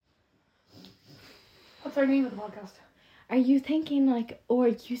What's our name of the podcast? Are you thinking like, or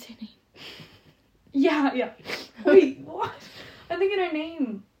username? Yeah. Wait, what? I'm thinking our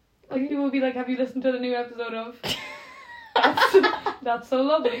name. Like, people will be like, have you listened to the new episode of... That's so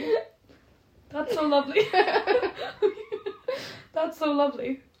lovely. That's so lovely. That's so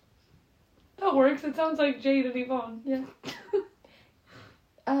lovely. That works. It sounds like Jade and Yvonne. Yeah.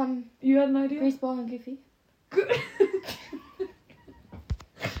 You had an idea? Greaseball and Goofy.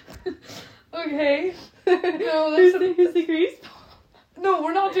 Okay. No, who's the Greaseball? No,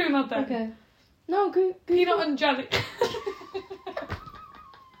 we're not doing that then. Okay. No, Peanut and jelly.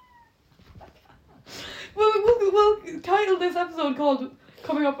 We'll title this episode called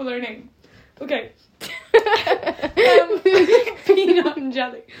Coming Up With Our Name. Okay. Peanut and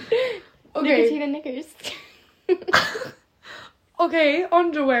jelly. Okay. Nicotine and Knickers. Okay,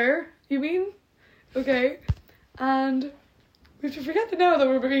 underwear, you mean? Okay. And we have to forget now that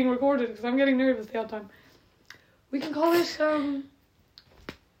we're being recorded because I'm getting nervous the whole time. We can call it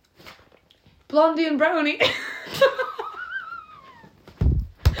Blondie and Brownie.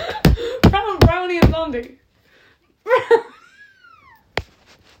 Brownie and Blondie.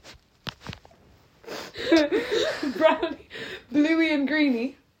 Brownie, Bluey and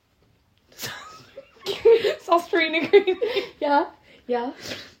Greenie. Saucerine and Greenie. Yeah.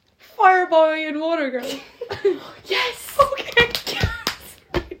 Fireboy and Water Girl. Yes. Okay.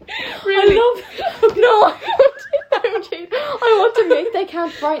 Really? I want to make the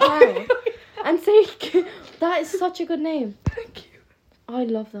account right now and say that is such a good name. Thank you. I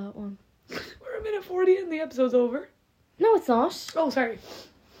love that one. We're a minute 40 and the episode's over. No, it's not. Oh, sorry.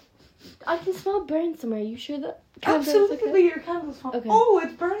 I can smell burn somewhere. You sure that? Absolutely, your candle's hot. Okay. Oh,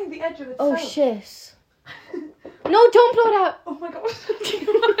 it's burning the edge of itself. Oh shit. No, don't blow it out. Oh my god.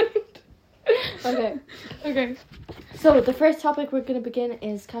 Okay. So the first topic we're gonna begin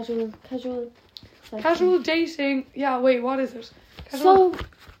is casual. Casual dating. Yeah. Wait. What is it? So,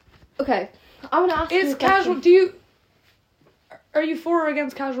 okay. I'm gonna ask you. Is a question. casual? Are you for or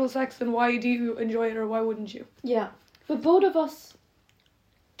against casual sex, and why do you enjoy it, or why wouldn't you? Yeah, but both of us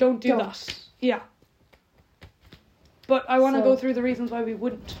don't do that. Yeah. But I want to go through the reasons why we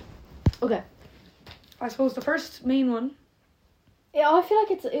wouldn't. Okay. I suppose the first main one. Yeah, I feel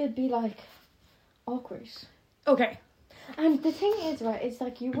like it'd be like awkward. Okay. And the thing is, right, it's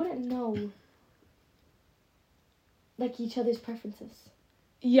like you wouldn't know like each other's preferences.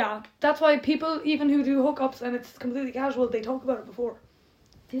 Yeah, that's why people, even who do hookups and it's completely casual, they talk about it before.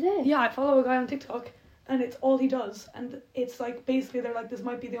 Do they? Yeah, I follow a guy on TikTok and it's all he does. And it's like, basically they're like, this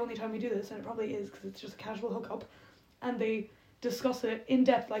might be the only time we do this, and it probably is because it's just a casual hookup. And they discuss it in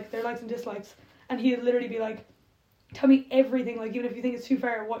depth, like their likes and dislikes. And he'd literally be like, tell me everything, like even if you think it's too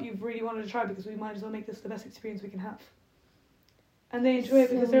far, what you've really wanted to try, because we might as well make this the best experience we can have. And they enjoy it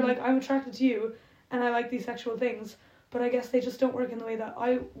because they're like, I'm attracted to you and I like these sexual things, but I guess they just don't work in the way that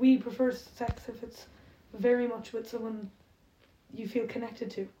we prefer sex if it's very much with someone you feel connected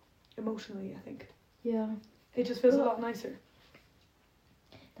to emotionally, I think. Yeah. It just feels a lot nicer.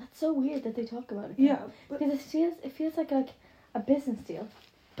 That's so weird that they talk about it. Yeah. Because it feels like a business deal.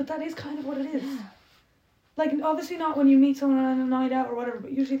 But that is kind of what it is. Yeah. Like, obviously not when you meet someone on a night out or whatever,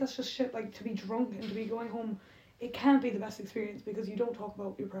 but usually that's just shit, like, to be drunk and to be going home. It can't be the best experience because you don't talk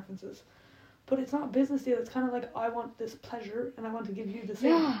about your preferences. But it's not a business deal. It's kind of like, I want this pleasure and I want to give you the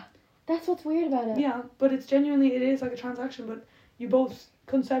same. Yeah, that's what's weird about it. Yeah, but it's genuinely, it is like a transaction, but you both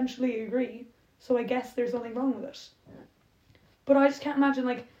consensually agree, so I guess there's nothing wrong with it. But I just can't imagine,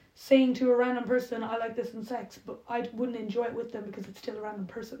 like, saying to a random person, I like this in sex, but I wouldn't enjoy it with them because it's still a random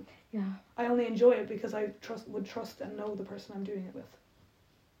person. Yeah. I only enjoy it because I would trust and know the person I'm doing it with.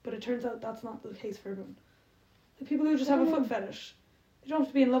 But it turns out that's not the case for everyone. The people who just have a foot fetish, they don't have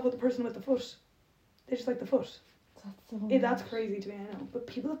to be in love with the person with the foot. They just like the foot. That's crazy to me, I know. But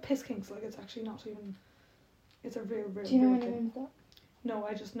people have piss kinks, like, it's actually not even... It's a real Do you know thing. anyone with that? No,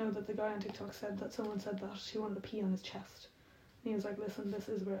 I just know that the guy on TikTok said that someone said that she wanted to pee on his chest. And he was like, listen, this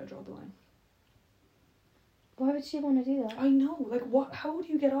is where I draw the line. Why would she want to do that? I know, like, what? How would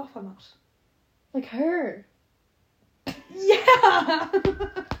you get off on that? Like her. Yeah!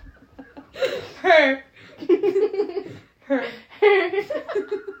 Her.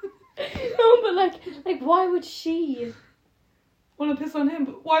 No, but like, why would she want to piss on him?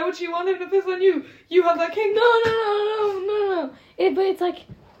 But why would she want him to piss on you? You have that kink. No. But it's like,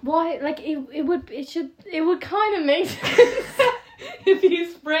 why? Like, it would kind of make sense if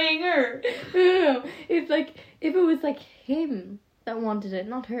he's spraying her. No. If it was like him that wanted it,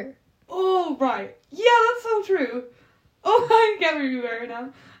 not her. Oh right, yeah, that's so true. Oh, I get where you are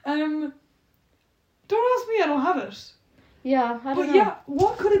now. Don't ask me, I don't have it. Yeah, I don't know. But yeah,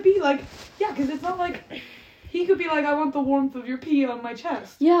 what could it be like? Yeah, because it's not like he could be like, I want the warmth of your pee on my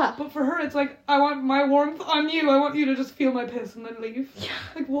chest. Yeah. But for her, it's like, I want my warmth on you. I want you to just feel my piss and then leave. Yeah.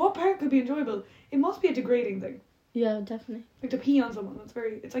 Like, what part could be enjoyable? It must be a degrading thing. Yeah, definitely. Like to pee on someone.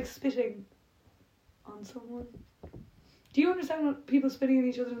 It's like spitting on someone. Do you understand what people spitting in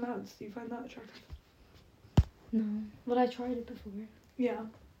each other's mouths? Do you find that attractive? No, but I tried it before. Yeah.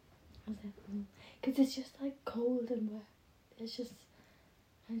 I was like, because it's just like cold and wet. It's just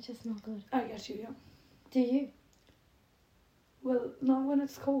not good. I get you, yeah. Do you? Well, not when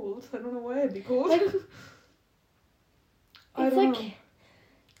it's cold. I don't know why it'd be cold. Like, I it's don't like, know.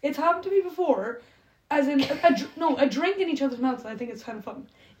 It's happened to me before, as in a drink in each other's mouths. I think it's kind of fun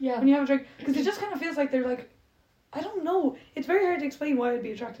yeah. when you have a drink, because it just kind of feels like they're like, I don't know. It's very hard to explain why it'd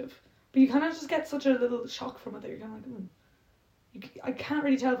be attractive, but you kind of just get such a little shock from it that you're kind of like, I can't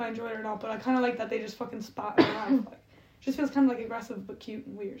really tell if I enjoy it or not, but I kind of like that they just fucking spat in my mouth. Like, it just feels kind of like aggressive but cute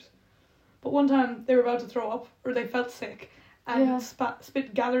and weird. But one time they were about to throw up, or they felt sick, and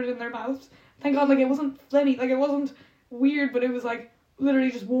spit gathered in their mouths. Thank God, like it wasn't phlegmy, like it wasn't weird, but it was like literally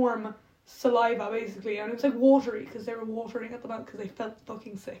just warm saliva basically, and it was like watery because they were watering at the mouth because they felt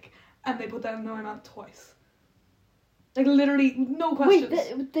fucking sick, and they put that in my mouth twice. Like literally, no questions.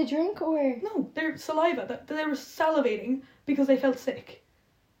 Wait, the drink or? No, their saliva. That they were salivating because they felt sick,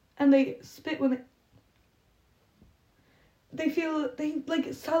 and they spit when they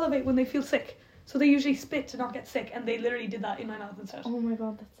like salivate when they feel sick. So they usually spit to not get sick, and they literally did that in my mouth instead. Oh my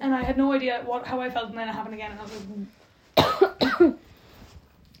god, that's. And I had no idea how I felt, and then it happened again, and I was like,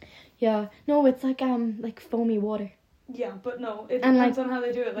 Yeah, no, it's like foamy water. yeah, but no, it And, depends like- on how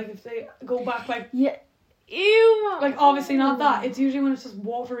they do it. Like if they go back, like Yeah. Ew. like obviously not that. It's usually when it's just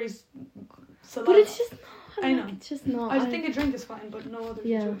watery saliva. But it's just not. I know. Like, it's just not. I just think a drink is fine, but no other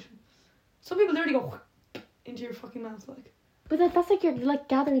Yeah. situation. Some people literally go into your fucking mouth, like. But that's like you're like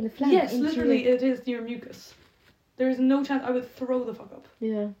gathering the phlegm. Yes, into literally, your- it is your mucus. There is no chance. I would throw the fuck up.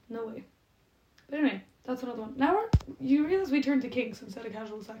 Yeah. No way. But anyway, that's another one. Now you realise we turned to kinks instead of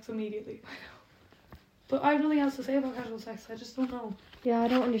casual sex immediately. I know. But I have nothing else to say about casual sex. I just don't know. Yeah, I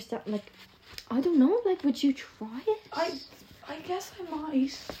don't understand. Like, I don't know. Like, would you try it? I guess I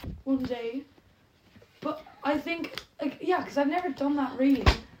might one day. But I think, like, yeah, because I've never done that really.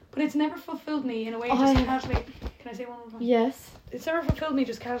 But it's never fulfilled me in a way just casually. Can I say one more time? Yes. It's never fulfilled me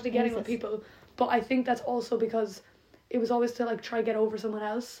just casually getting with people. But I think that's also because it was always to, like, try get over someone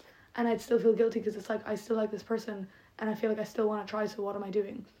else. And I'd still feel guilty because it's like, I still like this person. And I feel like I still want to try, so what am I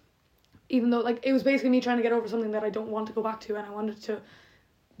doing? Even though, like, it was basically me trying to get over something that I don't want to go back to. And I wanted to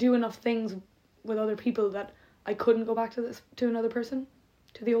do enough things with other people that I couldn't go back to another person,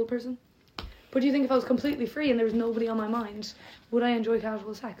 to the old person. But do you think if I was completely free and there was nobody on my mind, would I enjoy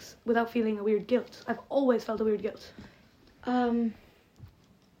casual sex without feeling a weird guilt? I've always felt a weird guilt.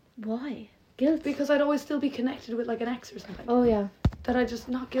 Why? Guilt? Because I'd always still be connected with, like, an ex or something. Oh, yeah. That I just,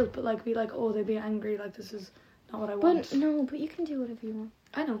 not guilt, but, like, be like, oh, they'd be angry, like, this is not what I want. But you can do whatever you want.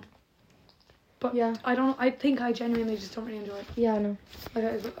 I know. But yeah. I think I genuinely just don't really enjoy it. Yeah, I know.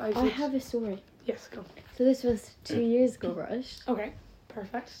 Like, I have a story. Yes, go. So this was 2 years ago, right? Okay.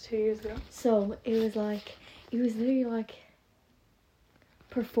 Perfect. 2 years ago. So it was literally like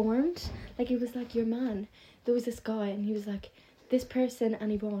performed. Like it was like your man. There was this guy and he was like, this person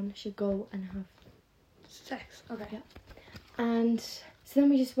and Yvonne should go and have sex. Okay. Yeah. And so then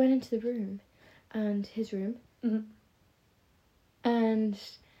we just went into the room, and his room. Mhm. And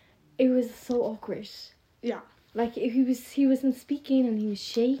it was so awkward. Yeah. Like he wasn't speaking and he was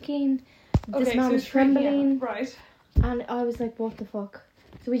shaking. This Okay, man so was trembling. Yeah, right. And I was like, what the fuck?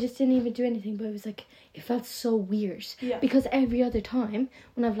 So we just didn't even do anything, but it was like, it felt so weird. Yeah. Because every other time,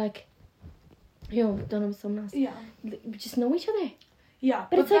 when I've like, done it with someone else, yeah, we just know each other. Yeah,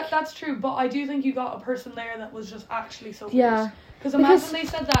 but it's that's true. But I do think you got a person there that was just actually so weird. Yeah. Because imagine they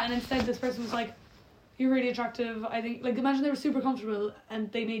said that and instead this person was like, you're really attractive. I think, like, imagine they were super comfortable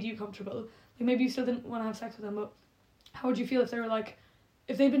and they made you comfortable. Like, maybe you still didn't want to have sex with them, but how would you feel if they were like,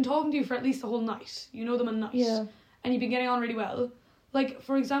 if they'd been talking to you for at least the whole night, you know them a night, Yeah. and you've been getting on really well. Like,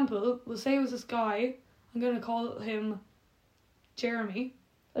 for example, we'll say it was this guy, I'm going to call him Jeremy,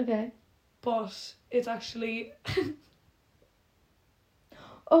 Okay. but it's actually...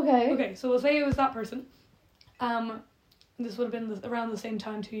 Okay. Okay, so we'll say it was that person. This would have been around the same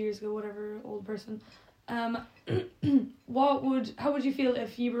time 2 years ago, whatever, old person. How would you feel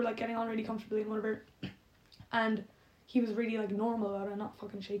if you were, like, getting on really comfortably and whatever, and he was really, like, normal about it, not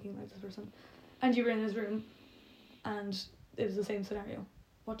fucking shaking like this person, and you were in his room, and it was the same scenario?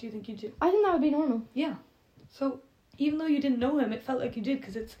 What do you think you'd do? I think that would be normal. Yeah. So, even though you didn't know him, it felt like you did,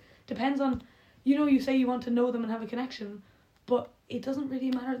 because it depends on, you say you want to know them and have a connection, but it doesn't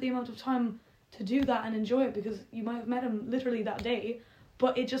really matter the amount of time to do that and enjoy it, because you might have met him literally that day,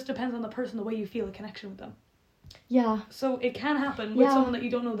 but it just depends on the person, the way you feel a connection with them. Yeah. So it can happen with someone that you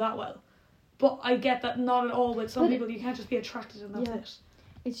don't know that well. But I get that not at all with some people. You can't just be attracted and that's it.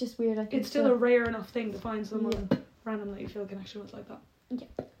 It's just weird, I think. It's still a rare enough thing to find someone random that you feel a connection with like that. Yeah.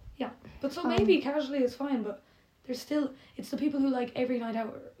 Yeah. But so maybe casually is fine, but there's still... It's the people who like every night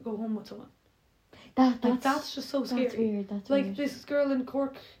out go home with someone. That's just so scary. That's weird. That's like weird. This girl in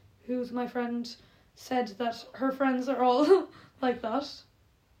Cork, who's my friend, said that her friends are all like that.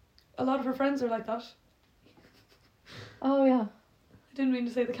 A lot of her friends are like that. Oh, yeah. I didn't mean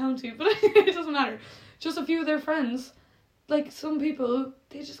to say the county, but it doesn't matter. Just a few of their friends, like some people,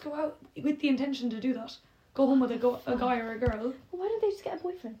 they just go out with the intention to do that. Go home with a guy or a girl. Why don't they just get a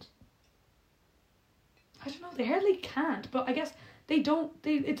boyfriend? I don't know, they hardly can't, but I guess they don't,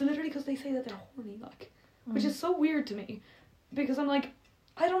 it's literally because they say that they're horny, like, which is so weird to me, because I'm like,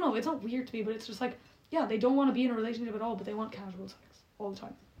 I don't know, it's not weird to me, but it's just like, yeah, they don't want to be in a relationship at all, but they want casual sex all the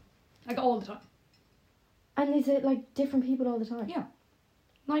time. Like, all the time. And is it, like, different people all the time? Yeah.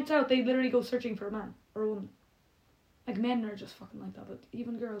 Nights out, they literally go searching for a man or a woman. Like, men are just fucking like that, but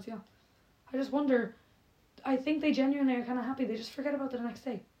even girls, yeah. I just wonder, I think they genuinely are kind of happy. They just forget about it the next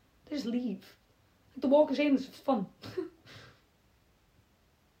day. They just leave. Like, the walk of shame is just fun.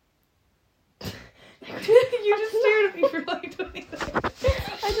 You just stared at me for like 20 seconds.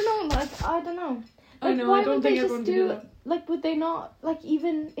 I don't know, I don't know. I know, I don't think everyone can do that. Like, would they not, like,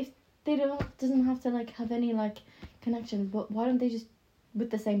 even if they doesn't have to, like, have any, like, connection, but why don't they just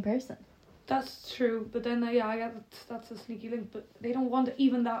with the same person? That's true, but then, I get that's a sneaky link, but they don't want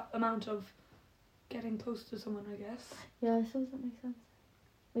even that amount of getting close to someone, I guess. Yeah, I suppose that makes sense.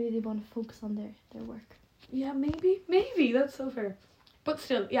 Maybe they want to focus on their work. Yeah, maybe, that's so fair. But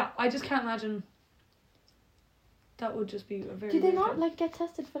still, yeah, I just can't imagine that would just be a very... Do they not, like, get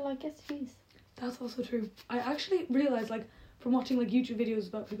tested for, like, STDs? That's also true. I actually realised, like, from watching, like, YouTube videos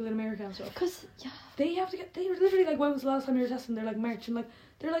about people in America and stuff. Because, yeah. They have to get... They were literally like, when was the last time you were testing? They're like, March. And, like,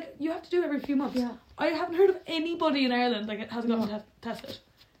 they're like, you have to do it every few months. Yeah. I haven't heard of anybody in Ireland, like, has gotten tested.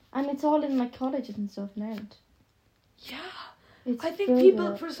 And it's all in, like, colleges and stuff in Ireland. Yeah. It's I think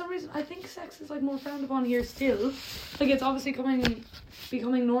people, for some reason, I think sex is, like, more frowned upon here still. Like, it's obviously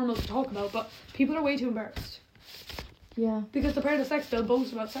becoming normal to talk about, but people are way too embarrassed. Yeah. Because the part of sex, they'll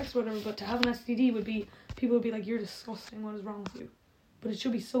boast about sex or whatever, but to have an STD would be, people would be like, you're disgusting, what is wrong with you? But it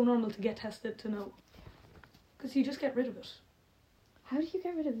should be so normal to get tested to know. Because you just get rid of it. How do you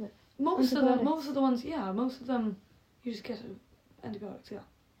get rid of it? Most of the ones, you just get antibiotics, yeah.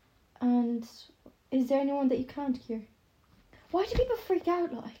 And is there anyone that you can't cure? Why do people freak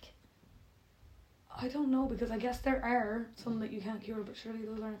out, like? I don't know, because I guess there are some that you can't cure, but surely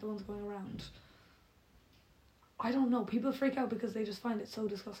those aren't the ones going around. I don't know. People freak out because they just find it so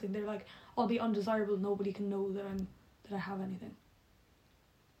disgusting. They're like, I'll be undesirable. Nobody can know that I have anything.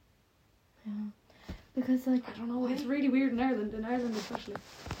 Yeah. Because, like... I don't know. It's really weird in Ireland especially.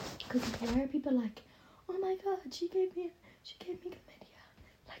 Because why are people like, oh my god, she gave me chlamydia.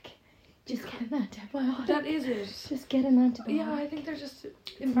 Like, just get an antibiotic. That is it. Just get an antibiotic. Yeah, I think they're just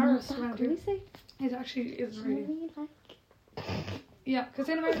embarrassed around here. Crazy. It actually isn't really. Like... Yeah, because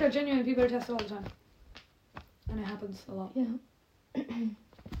in America, genuinely, people are tested all the time. And it happens a lot. Yeah.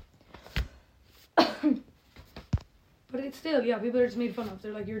 But it's still, yeah, people are just made fun of.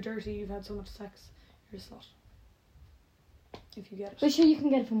 They're like, you're dirty, you've had so much sex, you're a slut. If you get it. But sure, you can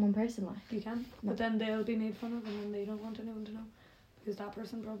get it from one person, like. You can. No. But then they'll be made fun of and then they don't want anyone to know. Because that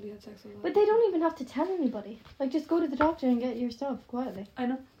person probably had sex with them. But they don't even have to tell anybody. Like, just go to the doctor and get your stuff quietly. I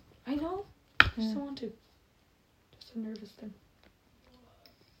know. I just don't want to. Just a nervous thing.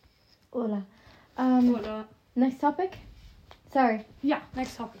 Hola. Hola. Next topic? Sorry. Yeah,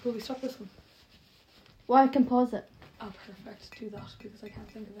 next topic. Will we stop this one? Well, I can pause it. Oh, perfect. Do that, because I can't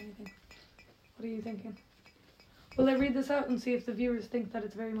think of anything. What are you thinking? Will I read this out and see if the viewers think that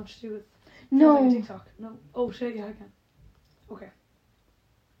it's very much to do with... No. Like TikTok? No. Oh, shit, yeah, I can. Okay.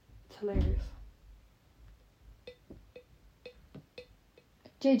 It's hilarious.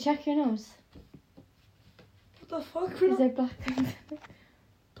 Jade, check your nose. What the fuck? Is there black things?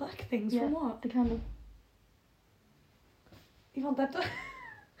 Black things? Yeah, From what? the candle. Yvonne,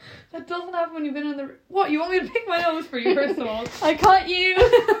 that doesn't happen when you've been in the... What, you want me to pick my nose for you, first of all? I caught you!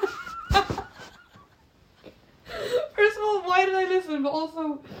 First of all, why did I listen? But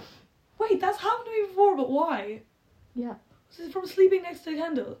also... Wait, that's happened to me before, but why? Yeah. Was this from sleeping next to a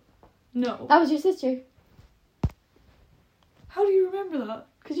candle? No. That was your sister. How do you remember that?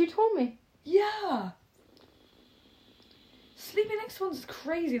 Because you told me. Yeah. Sleeping next to one's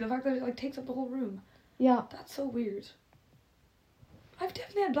crazy. The fact that it, like, takes up the whole room. Yeah. That's so weird. I've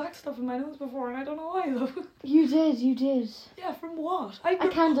definitely had black stuff in my nose before, and I don't know why though. You did. Yeah, from what? A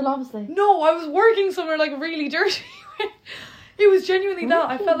candle, obviously. No, I was working somewhere like really dirty. It was genuinely that.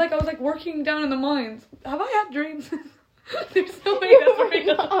 I felt like I was like working down in the mines. Have I had dreams? There's no way that's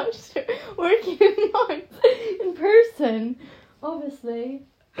real. Not working in mines in person, obviously.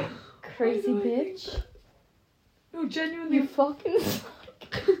 Crazy bitch. No, genuinely. You fucking suck.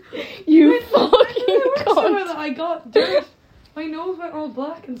 You fucking cunt. cunt. I got dirt. My nose went all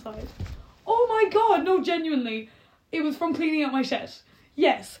black inside. Oh my god, no, genuinely. It was from cleaning out my shed.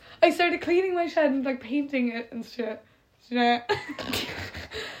 Yes. I started cleaning my shed and like painting it and shit. And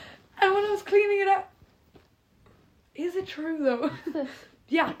when I was cleaning it up, is it true though?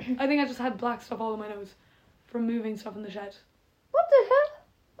 Yeah, I think I just had black stuff all in my nose from moving stuff in the shed. What the hell?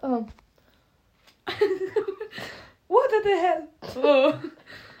 Oh. What the hell? Oh.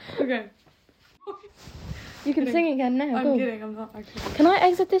 Okay. You can sing again now. I'm go. kidding, I'm not actually. Can I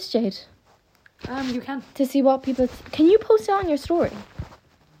exit this, Jade? You can. To see what people... Can you post it on your story?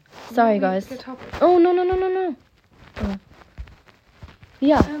 Sorry, guys. Oh, no. Oh.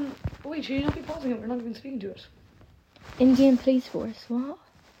 Yeah. Wait, should you not be pausing it? We're not even speaking to it. Indian police force. What?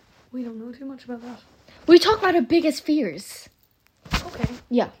 We don't know too much about that. We talk about our biggest fears. Okay.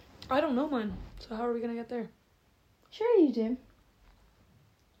 Yeah. I don't know mine. So how are we going to get there? Sure you do.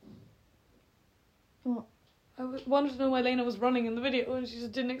 What? I wanted to know why Lena was running in the video and she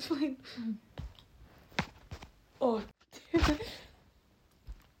just didn't explain. Oh.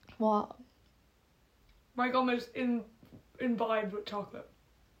 What? My gum is imbibed with chocolate.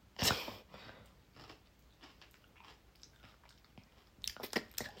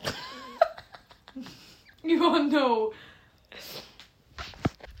 You all know.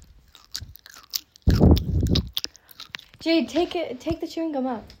 Jade, take the chewing gum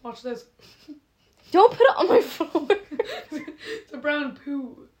out. Watch this. Don't put it on my floor. It's a brown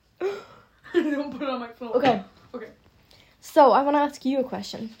poo. Don't put it on my floor. Okay. Okay. So, I want to ask you a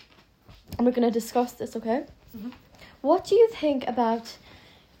question. And we're going to discuss this, okay? Mm-hmm. What do you think about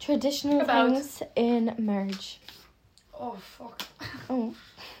traditional things in marriage? Oh, fuck. Oh.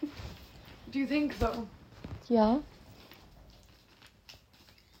 Do you think so? Yeah.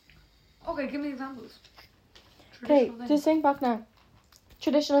 Okay, give me examples. Okay, just think back now.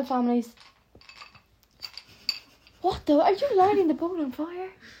 Traditional families. What the? Are you lighting the boat on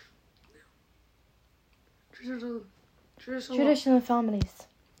fire? Traditional families.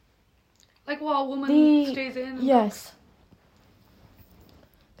 Like what, a woman stays in? And yes.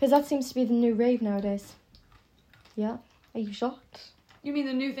 Because that seems to be the new rave nowadays. Yeah. Are you shocked? You mean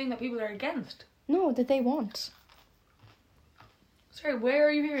the new thing that people are against? No, that they want. Sorry, where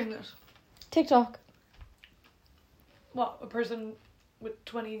are you hearing this? TikTok. What, a person with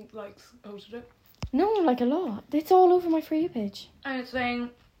 20 likes posted it? No, like a lot. It's all over my For You page. And it's saying,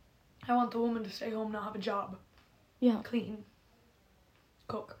 I want the woman to stay home, not have a job. Yeah. Clean.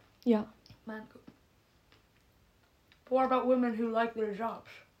 Cook. Yeah. Man cook. But what about women who like their jobs?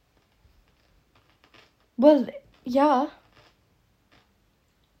 Well, yeah.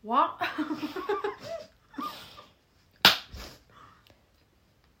 What?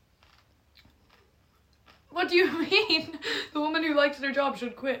 What do you mean? The woman who likes their job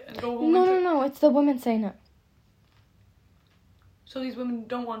should quit and go home? No. It's the women saying it. So these women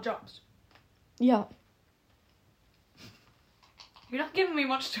don't want jobs? Yeah. You're not giving me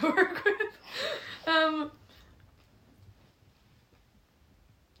much to work with.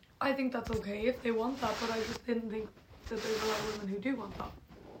 I think that's okay if they want that, but I just didn't think that there's a lot of women who do want that.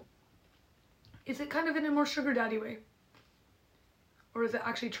 Is it kind of in a more sugar daddy way? Or is it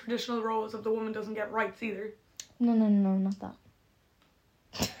actually traditional roles of the woman doesn't get rights either? No, not that.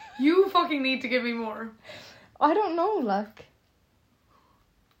 You fucking need to give me more. I don't know, like.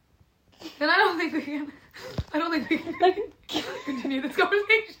 Then I don't think we can continue this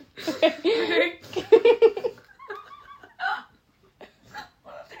conversation. Okay.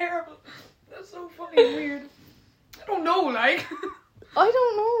 Terrible. That's so funny and weird. I don't know, like. I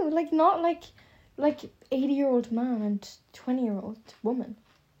don't know, like, not like 80-year-old man and 20-year-old woman.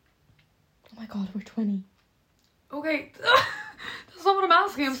 Oh my god, we're 20. Okay, that's not what I'm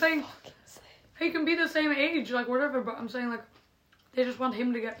asking. I'm saying he can be the same age, like whatever, but I'm saying like they just want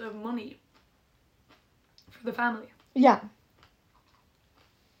him to get the money for the family. Yeah.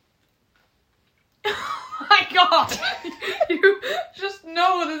 Oh my god! You just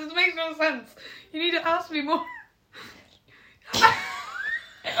know this makes no sense. You need to ask me more.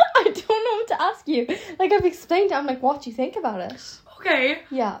 I don't know what to ask you. Like, I've explained it. I'm like, what do you think about it? Okay.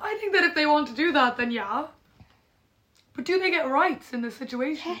 Yeah. I think that if they want to do that, then yeah. But do they get rights in this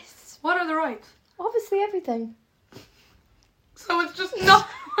situation? Yes. What are the rights? Obviously everything. So it's just not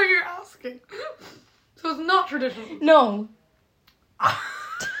what you're asking. So it's not traditional. No.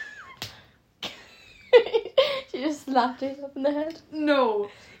 She just slapped herself in the head. No.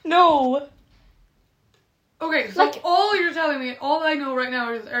 No. Okay, so Like- all you're telling me, all I know right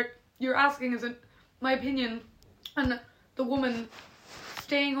now is you're asking is my opinion on the woman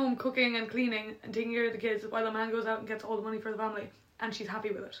staying home cooking and cleaning and taking care of the kids while the man goes out and gets all the money for the family and she's happy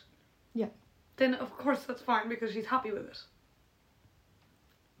with it. Yeah. Then of course that's fine because she's happy with it.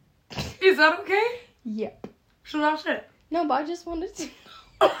 Is that okay? Yep. So that's it. No, but I just wanted to.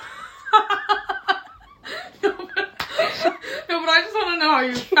 No, but I just want to know how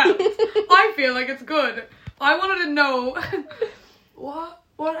you felt. I feel like it's good. I wanted to know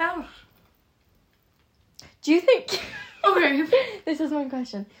what else. Do you think? Okay. This is my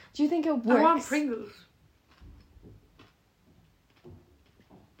question. Do you think it works? I want Pringles.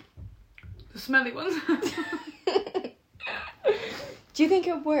 The smelly ones. Do you think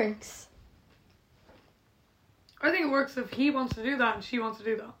it works? I think it works if he wants to do that and she wants to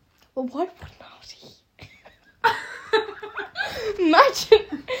do that. Well, what would not he? Imagine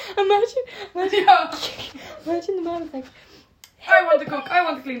Yeah. imagine the man is like, I want to cook, I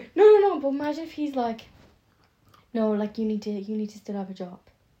want to clean. no, but imagine if he's like, no, like you need to still have a job.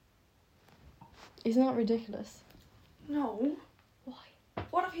 Isn't that ridiculous? No. Why?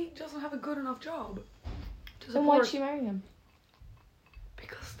 What if he doesn't have a good enough job to Then why'd support? she marry him?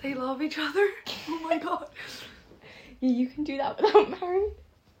 Because they love each other. Oh my god. Yeah, you can do that without marrying.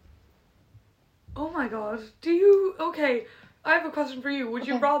 Oh my god. Do you... Okay, I have a question for you. Would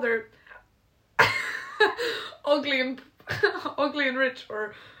you Okay. rather ugly and rich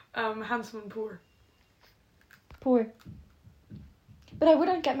or handsome and poor? Poor. But I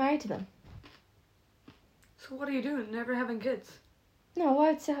wouldn't get married to them. So what are you doing? Never having kids? No,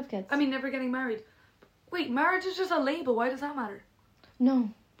 I would still have kids. I mean, never getting married. Wait, marriage is just a label. Why does that matter? No.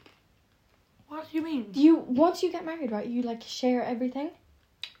 What do you mean? Once you get married, right, you like share everything.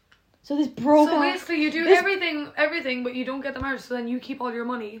 So this broke So ass- basically you do this- everything, but you don't get the marriage, so then you keep all your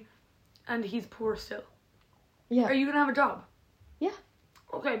money and he's poor still. Yeah. Are you gonna have a job? Yeah.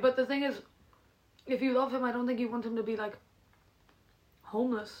 Okay, but the thing is, if you love him, I don't think you want him to be like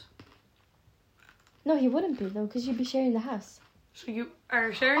homeless. No, he wouldn't be though, because you'd be sharing the house. So you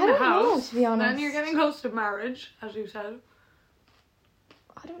are sharing I the don't know, house, to be honest. then you're getting close to marriage, as you said.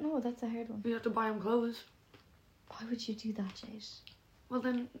 I don't know, that's a hard one. You have to buy him clothes. Why would you do that, Jade? Well,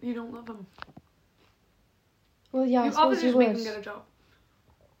 then you don't love him. Well, yeah, I You suppose obviously you just make would. him get a job.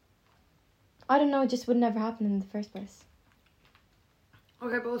 I don't know, it just would never happen in the first place.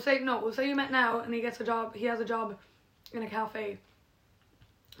 Okay, but we'll say you met now and he gets a job. He has a job in a cafe,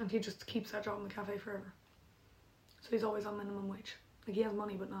 and he just keeps that job in the cafe forever. So he's always on minimum wage. Like he has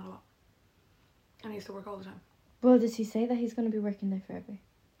money, but not a lot, and he has to work all the time. Well, does he say that he's going to be working there forever?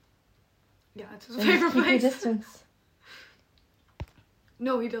 Yeah, it's his Then just favorite keep your place. distance.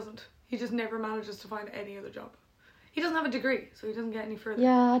 No, he doesn't. He just never manages to find any other job. He doesn't have a degree, so he doesn't get any further.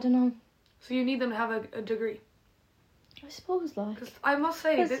 Yeah, I don't know. So you need them to have a degree. I suppose, like... Because I must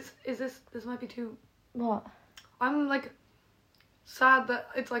say, 'Cause- this might be too... What? I'm, like, sad that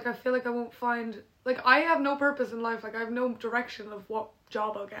it's, like, I feel like I won't find... Like, I have no purpose in life. Like, I have no direction of what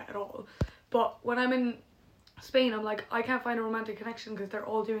job I'll get at all. But when I'm in Spain, I'm like, I can't find a romantic connection because they're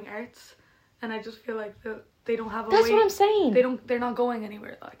all doing arts. And I just feel like they don't have a That's way... what I'm saying. They're not going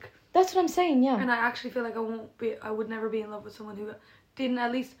anywhere, like... That's what I'm saying, yeah. And I actually feel like I would never be in love with someone who didn't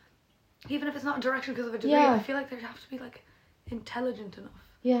at least, even if it's not direction because of a degree, Yeah. I feel like they have to be like intelligent enough.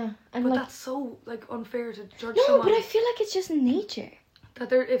 Yeah. And But like... that's so like unfair to judge No, someone but I feel like it's just nature.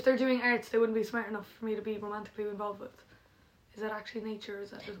 that if they're doing arts, they wouldn't be smart enough for me to be romantically involved with. Is that actually nature? Or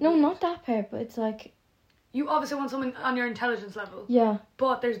is that just No, weird? not that part, but it's like... You obviously want someone on your intelligence level, Yeah.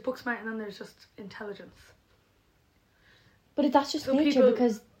 but there's book smart and then there's just intelligence. But that's just So nature people-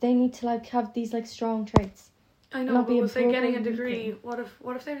 because they need to like have these like strong traits. I know, Not but be a we'll say getting a broken degree. weakling.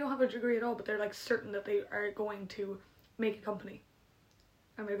 What if they don't have a degree at all, but they're like certain that they are going to make a company,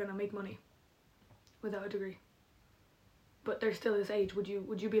 and they're gonna make money, without a degree. But they're still this age. Would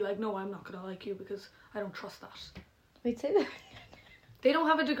you be like, no, I'm not gonna like you because I don't trust that. Wait, say that. They don't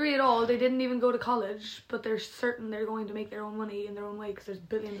have a degree at all. They didn't even go to college, but they're certain they're going to make their own money in their own way because there's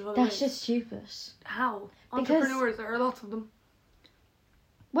billions of other That's ways. just stupid. How Because- entrepreneurs there are lots of them.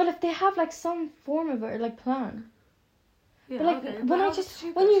 Well, if they have like some form of it or like plan. Yeah, But like okay, when but I how's it just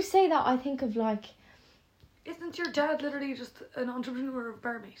stupid? when you say that, I think of like Isn't your dad literally just an entrepreneur of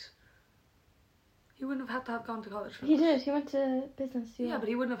barmaid? He wouldn't have had to have gone to college for he that. did. He went to business. Yeah, but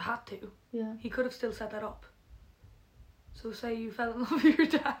he wouldn't have had to. yeah. He could have still set that up. So say you fell in love with your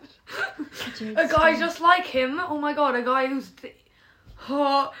dad. Dude, A guy just like him. Oh my god, a guy who's...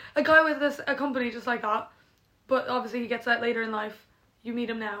 a guy with a company just like that. But obviously he gets that later in life. You meet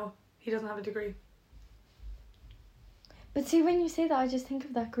him now. He doesn't have a degree. But see, when you say that, I just think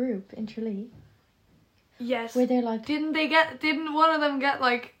of that group in Tralee. Yes. Where they're like... Didn't one of them get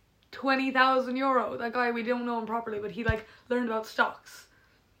like 20,000 euro? That guy, we don't know him properly, but he like learned about stocks.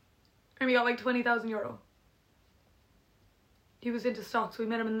 And we got like 20,000 euro. He was into stocks. We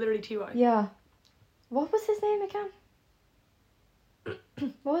met him in literally TY. Yeah. What was his name again?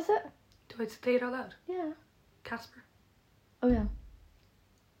 What was it? Do I say it out loud? Yeah. Casper. Oh, yeah.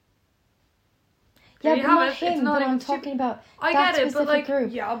 There Yeah, you but have not it. him, It's not but even I'm talking about I that get it, but specific like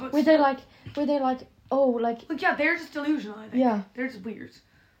group. yeah, but Where they're like, oh, like... Like, yeah, they're just delusional, I think. Yeah. They're just weird.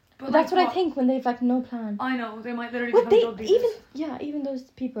 But that's what I think when they've like no plan. I know, they might literally But become they drug dealers. even those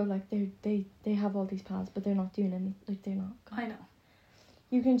people like they have all these plans, but they're not doing any. Like they're not. I know.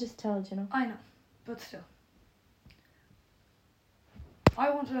 You can just tell, you know. I know, but still. I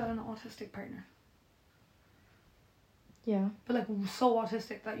wanted an autistic partner. Yeah. But like so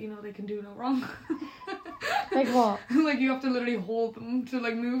autistic that you know they can do no wrong. Like what? Like you have to literally hold them to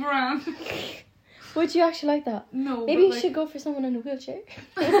like move around. Would you actually like that? No. Maybe you like, should go for someone in a wheelchair.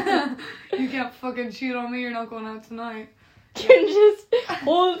 You can't fucking cheat on me. You're not going out tonight. You can just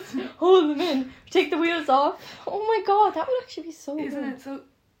hold them in, take the wheels off. Oh my god, that would actually be so Isn't good. it so?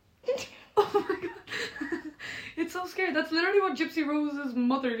 Oh my god. It's so scary. That's literally what Gypsy Rose's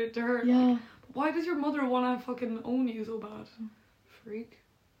mother did to her. Yeah. Like, why does your mother want to fucking own you so bad? Freak.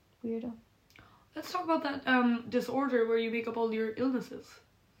 Weirdo. Let's talk about that disorder where you make up all your illnesses.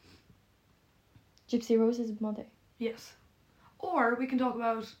 Gypsy Rose's mother. Yes. Or we can talk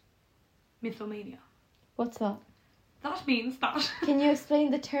about mythomania. What's that? That means that... Can you explain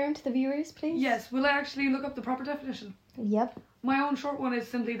the term to the viewers, please? Yes, will I actually look up the proper definition? Yep. My own short one is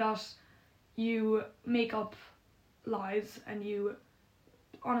simply that you make up lies and you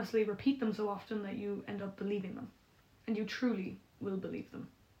honestly repeat them so often that you end up believing them. And you truly will believe them.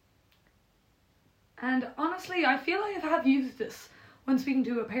 And honestly, I feel I have used this when speaking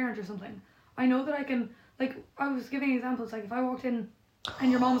to a parent or something. I know that I can, like, I was giving examples, like if I walked in and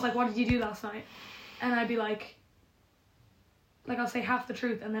your mom was like, what did you do last night? And I'd be like I'll say half the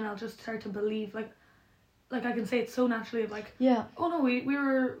truth and then I'll just start to believe, like I can say it so naturally of like, Yeah. oh no,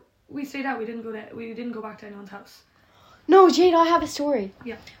 we stayed out, we didn't go back to anyone's house. No, Jade, I have a story.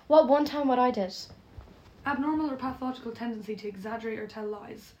 Yeah. What I did. Abnormal or pathological tendency to exaggerate or tell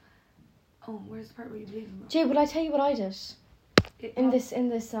lies. Oh, where's the part where you believe them? Jade, will I tell you what I did? In this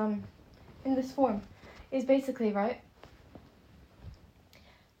form. Is basically, right?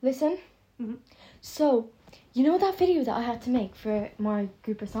 Listen. Mm-hmm. So, you know that video that I had to make for my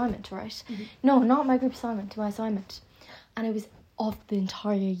group assignment, right? Mm-hmm. No, not my group assignment, my assignment. And it was of the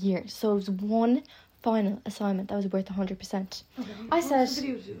entire year. So it was one final assignment that was worth 100%. Okay. I What's said... the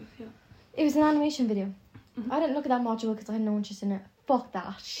video to do with? Yeah. It was an animation video. Mm-hmm. I didn't look at that module because I had no interest in it. Fuck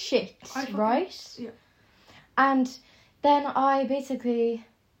that shit, right? Yeah. And then I basically...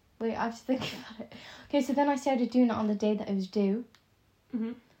 Wait, I have to think about it. Okay, so then I started doing it on the day that it was due.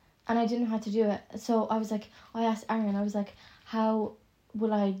 Mm-hmm. And I didn't know how to do it. So I was like... I asked Aaron, I was like, how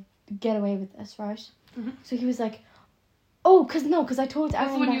will I get away with this, right? Mm-hmm. So he was like... Oh, because I told Aaron...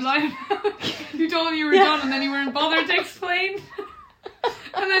 That's when you lied. You told him you were done and then you weren't bothered to explain.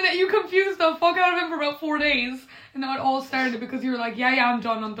 And then you confused the fuck out of him for about 4 days. And now it all started because you were like, yeah, I'm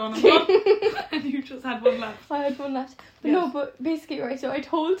done. And you just had one left. I had one left. But Yes. no, but basically, right, so I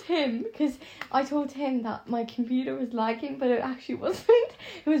told him that my computer was lagging, but it actually wasn't.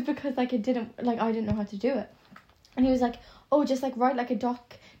 It was because, I didn't know how to do it. And he was like, oh, just, write, a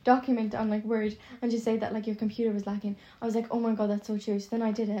document on, Word and just say that, your computer was lagging. I was like, oh my god, that's so true. So then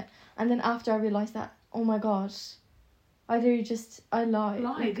I did it. And then after I realised that, oh my god, I lied.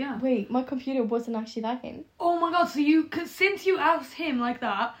 Lied, yeah. Wait, my computer wasn't actually lagging. Oh my god, so since you asked him like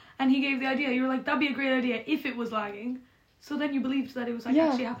that, and he gave the idea, you were like, that'd be a great idea if it was lagging. So then you believed that it was,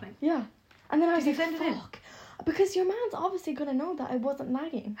 actually happening. Yeah. And then I was Did like, you send it in? fuck. Because your man's obviously gonna know that it wasn't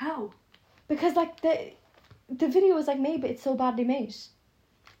lagging. How? Because, the video was, made, but it's so badly made.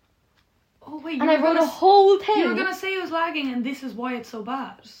 Oh wait, And I wrote a whole thing. You were gonna say it was lagging and this is why it's so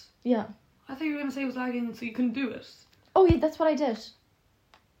bad. Yeah. I thought you were gonna say it was lagging and so you couldn't do it. Oh, yeah, that's what I did.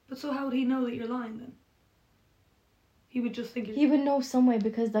 But so how would he know that you're lying then? He would just think you're... He would know some way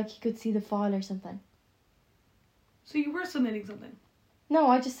because, he could see the file or something. So you were submitting something? No,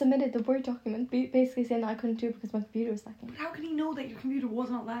 I just submitted the Word document basically saying that I couldn't do it because my computer was lagging. But how can he know that your computer was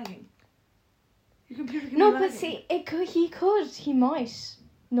not lagging? Your computer can No, be but lagging. see, he might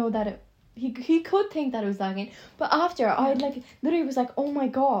know that he could think that it was lagging, but after I like literally was like, oh my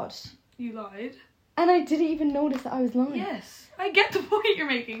god, You lied. and I didn't even notice that I was lying. Yes, I get the point you're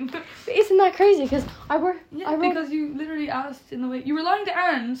making. But isn't that crazy? Because I wrote because you literally asked in the way you were lying to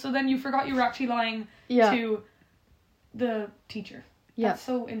Anne, so then you forgot you were actually lying to the teacher. Yeah. That's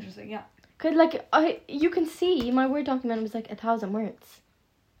so interesting. Yeah. Cause like you can see my Word document was like 1,000 words.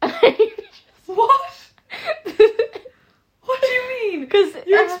 What? What do you mean? Because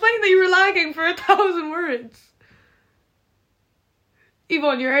you explained that you were lagging for 1,000 words.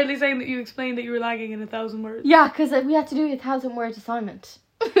 Yvonne, you're hardly saying that you explained that you were lagging in 1,000 words. Yeah, because we had to do a 1,000 word assignment.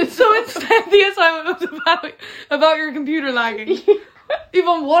 So instead the assignment was about your computer lagging.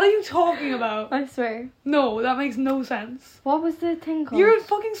 Yvonne, what are you talking about? I swear. No, that makes no sense. What was the thing called? Your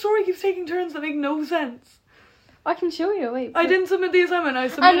fucking story keeps taking turns that make no sense. I can show you, wait. I didn't submit the assignment. I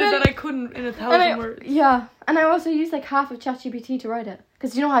submitted that I couldn't in 1,000 words. Yeah, and I also used like half of ChatGPT to write it.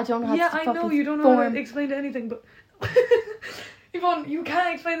 Because you know I don't know how to I know, you don't know how to explain to anything, but... Yvonne, you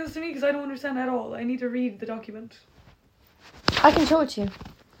can't explain this to me because I don't understand at all. I need to read the document. I can show it to you.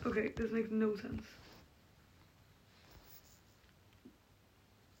 Okay, this makes no sense.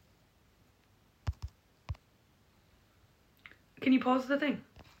 Can you pause the thing?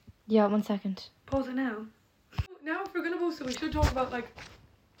 Yeah, 1 second. Pause it now. Now, if we're gonna post it, we should talk about, like...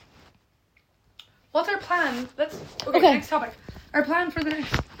 What's our plan? Okay, next topic. Our plan for the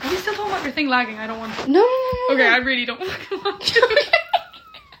next... Are we still talking about your thing lagging? I don't want to. No. Okay, I really don't want to.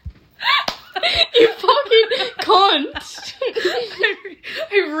 You fucking cunt.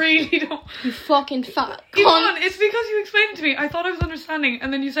 I really don't. You fucking fat cunt. Yvonne, it's because you explained it to me. I thought I was understanding,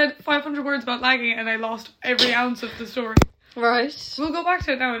 and then you said 500 words about lagging, and I lost every ounce of the story. Right. We'll go back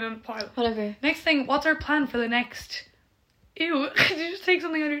to it now in a pile. Whatever. Next thing, what's our plan for the next... Ew, did you just take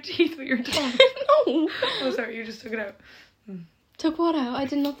something out of your teeth with your tongue? No. Oh, sorry, you just took it out. Took what out? I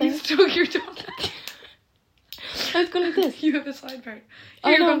did nothing. You took your tongue out. I was going like this. You have a side part.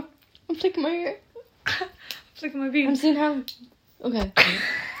 I know. I'm flicking my ear. I'm flicking my bean. I'm seeing how... Okay.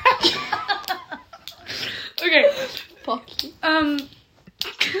 Okay. Fuck you.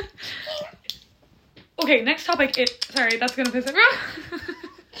 Okay, next topic is... Sorry, that's gonna piss everyone.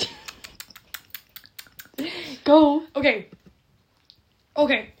 Go. Okay. Oh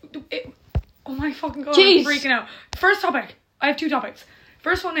my fucking god, Jeez. I'm freaking out. First topic. I have 2 topics.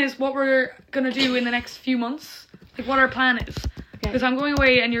 First one is what we're gonna do in the next few months. Like what our plan is. Because I'm going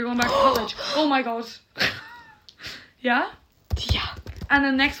away and you're going back to college. Oh my god. Yeah? Yeah. And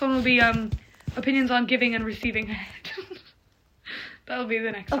the next one will be opinions on giving and receiving head. That'll be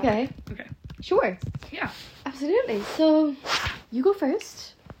the next topic. Okay. Sure. Yeah. Absolutely. So, you go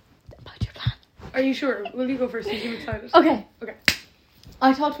first. About your plan. Are you sure? Will you go first? You seem excited. Okay. Okay.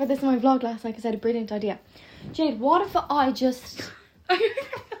 I talked about this in my vlog last night because I had a brilliant idea. Jade, what if I just... The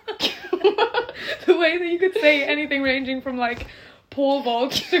way that you could say anything ranging from like pole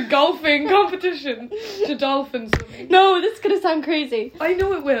vault to golfing competition to dolphin swimming. No, this is going to sound crazy. I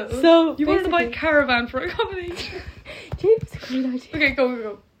know it will. So, you wanted to buy a caravan for a combination. Jade, it's a great idea. Okay,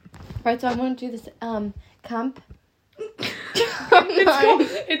 go. Right, so I want to do this camp.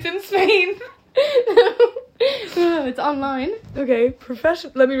 It's in Spain. No, it's online. Okay,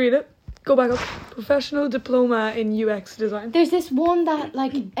 let me read it. Go back up. Professional diploma in UX design. There's this one that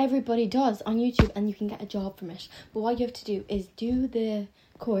like everybody does on YouTube and you can get a job from it. But what you have to do is do the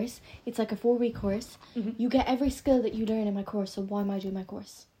course. It's like a 4-week course. Mm-hmm. You get every skill that you learn in my course, so why am I doing my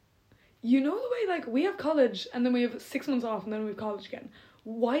course? You know the way like we have college and then we have 6 months off and then we have college again.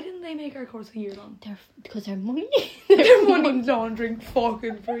 Why didn't they make our course a year long? Because they're money. They're money laundering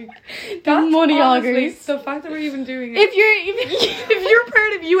fucking freak. That's money honestly, augers. the fact that we're even doing it. If you're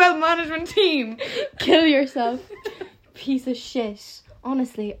part of UL management team, kill yourself, piece of shit.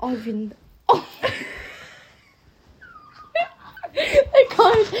 Honestly, I've been. Oh. That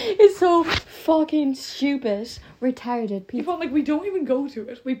guy is so fucking stupid, retarded. People like we don't even go to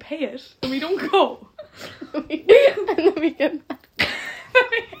it. We pay it and we don't go. And then we get mad.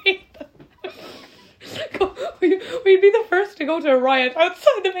 I hate them. We'd be the first to go to a riot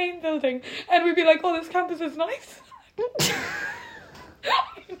outside the main building and we'd be like, oh, this campus is nice.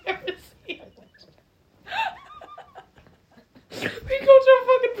 I've never seen it. We'd go to a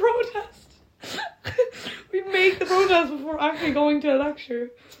fucking protest. We'd make the protest before actually going to a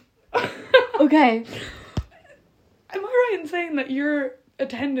lecture. Okay. Am I right in saying that your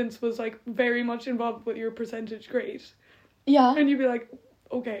attendance was like very much involved with your percentage grade? Yeah. And you'd be like,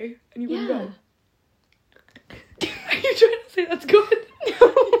 okay, and you wouldn't go. Are you trying to say that's good?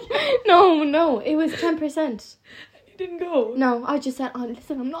 No, it was 10%. And you didn't go? No, I just said, oh,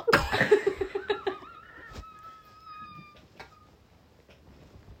 listen, I'm not going.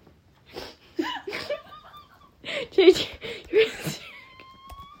 Jade, you're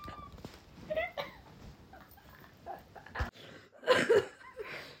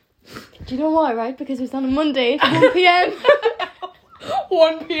Do you know why, right? Because it was on a Monday at 1 p.m.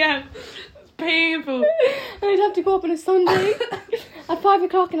 1 p.m. It's painful. And I'd have to go up on a Sunday at 5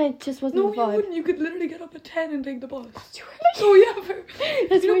 o'clock, and it just wasn't No, the you vibe. wouldn't. You could literally get up at 10 and take the bus. Really? Oh, yeah. But,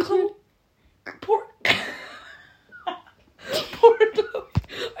 That's you way know, too. Poor Chloe.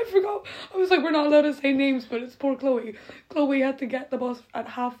 I forgot. I was like, we're not allowed to say names, but it's poor Chloe. Chloe had to get the bus at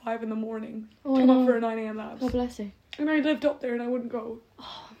 5:30 in the morning. Oh, I Come up know. for a 9 a.m. labs. Oh, bless her. And I lived up there and I wouldn't go.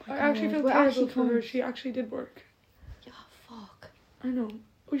 Oh, I my actually God. feel We're terrible actually for her. close. She actually did work. Yeah, fuck. I know.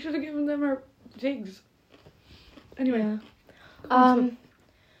 We should have given them our digs. Anyway. Yeah.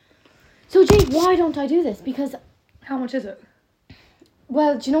 So, Jade, why don't I do this? Because, How much is it?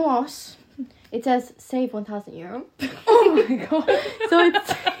 well, do you know what? It says save €1,000. Oh my god. So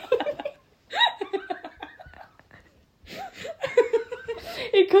it's...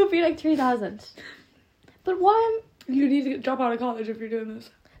 It could be like 3,000. But why am... You need to drop out of college if you're doing this.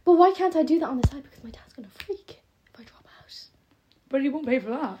 But why can't I do that on the side? Because my dad's gonna freak if I drop out. But he won't pay for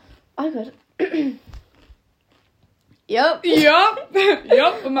that. I could. Yep. Yup.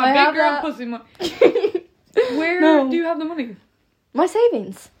 Yup. With my I big have girl that. pussy. Where No. do you have the money? My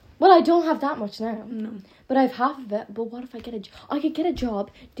savings. Well, I don't have that much now. No. But I have half of it. But what if I get a job? I could get a job,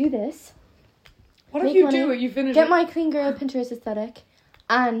 do this, What if Make you money, do it? You finish get it. my clean girl Pinterest aesthetic,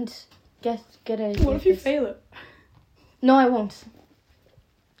 and get a... What if you fail it? No, I won't.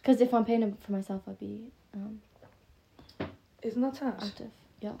 Because if I'm paying it for myself, I'd be Isn't that sad? active.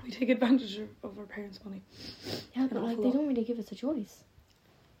 Yeah. We take advantage of our parents' money. Yeah, An but like awful they lot. don't really give us a choice.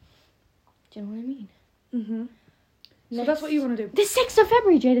 Do you know what I mean? Mm-hmm. So that's what you want to do. The 6th of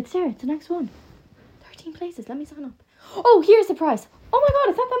February, Jade, it's there. It's the next one. 13 places. Let me sign up. Oh, here's the price. Oh my god,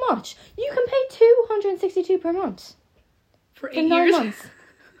 it's not that much. You can pay $262 per month. For 8 For 9 years? months.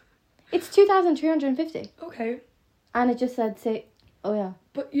 It's 2,350. Okay. And it just said, say, oh yeah.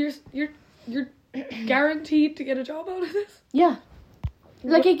 But you're guaranteed to get a job out of this? Yeah.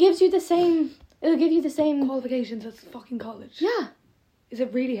 Like What it gives you the same, it'll give you the same. qualifications as fucking college? Yeah. Is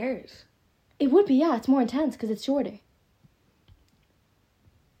it really hard? It would be, yeah. It's more intense because it's shorter.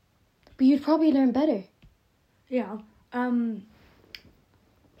 But you'd probably learn better. Yeah. And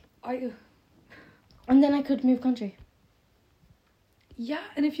then I could move country. Yeah,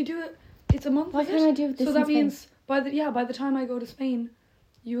 and if you do it, it's a month. Why is can't it? I do this So in that Spain? means by the time I go to Spain,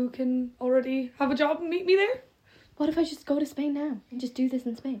 you can already have a job and meet me there. What if I just go to Spain now and just do this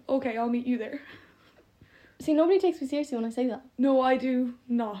in Spain? Okay, I'll meet you there. See, nobody takes me seriously when I say that. No, I do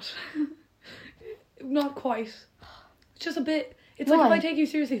not. Not quite. It's just a bit. It's like if Why? I take you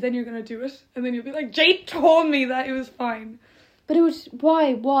seriously, then you're gonna do it, and then you'll be like, Jade told me that it was fine. But it would.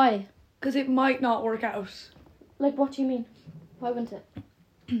 Why? Why? Because it might not work out. Like, what do you mean? Why wouldn't it?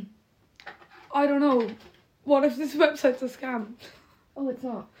 I don't know. What if this website's a scam? Oh, it's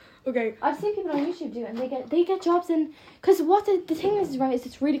not. Okay. I've seen people on YouTube do it, and they get jobs in. Because what the thing is, right, is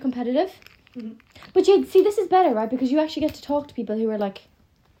it's really competitive. Mhm. But you see, this is better, right? Because you actually get to talk to people who are like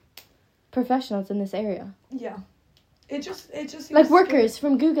professionals in this area, Yeah. It just seems like workers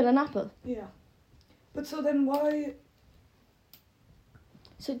from Google and Apple. Yeah. But so then why?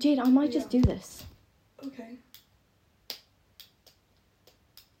 So Jade, I might just do this. Okay.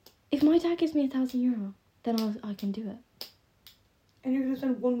 If my dad gives me €1,000, then I can do it. And you're gonna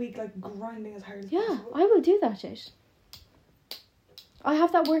spend 1 week like grinding as hard as Yeah, possible. I will do that, Jade. I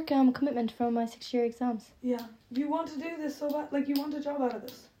have that work commitment from my 6-year exams. Yeah. You want to do this so bad, like you want a job out of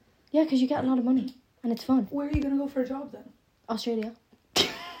this. Yeah, because you get a lot of money and it's fun. Where are you gonna go for a job then? Australia. Okay.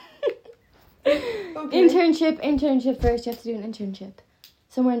 Internship first. You have to do an internship.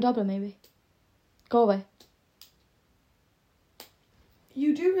 Somewhere in Dublin, maybe. Go away.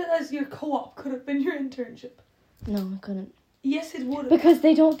 You do realise your co-op could have been your internship. No, I couldn't. Yes, it would have. Because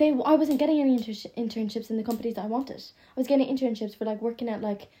I wasn't getting any internships in the companies that I wanted. I was getting internships for like working at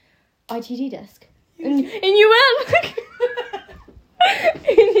like ITD desk. In UL.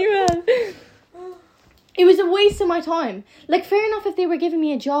 In UL. It was a waste of my time. Like, fair enough if they were giving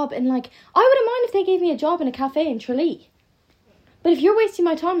me a job in like, I wouldn't mind if they gave me a job in a cafe in Tralee. But if you're wasting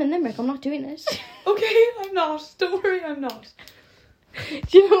my time in Limerick, I'm not doing it. Okay, I'm not. Don't worry, I'm not.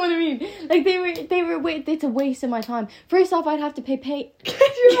 Do you know what I mean? Like, it's a waste of my time. First off, I'd have to pay. Get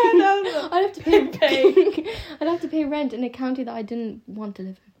your head out. I'd have to pay. I'd have to pay rent in a county that I didn't want to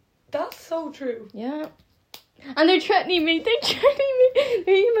live in. That's so true. Yeah. And they're threatening me.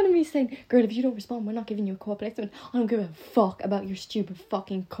 They're emailing me saying, "Girl, if you don't respond, we're not giving you a co-op placement." I don't give a fuck about your stupid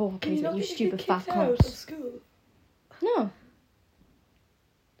fucking co-op Can you placement, not you get stupid fat kicked out of cunt. school? No.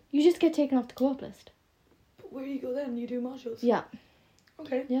 You just get taken off the co-op list. where do you go then? You do modules? Yeah.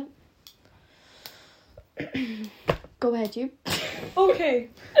 Okay. Yeah. Go ahead, you. Okay.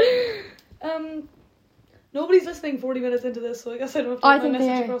 Nobody's listening 40 minutes into this, so I guess I don't have to I get my think message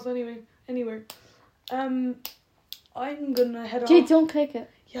they are. across anywhere. I'm gonna head Jade, off. don't click it.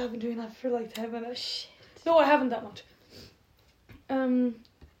 Yeah, I've been doing that for like 10 minutes. Shit. No, I haven't that much. I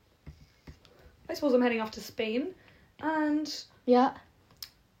suppose I'm heading off to Spain, and Yeah.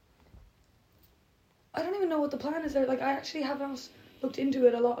 I don't even know what the plan is there. Like, I actually haven't looked into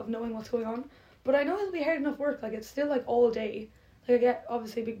it a lot of knowing what's going on, but I know it'll be hard enough work. Like, it's still like all day. Like, I get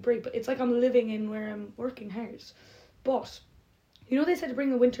obviously a big break, but it's like I'm living in where I'm working hard. But you know, they said to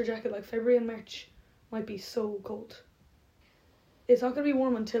bring a winter jacket. Like, February and March might be so cold. It's not gonna be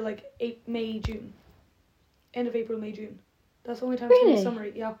warm until like May, June. End of April, May, June. That's the only time it's gonna be Really?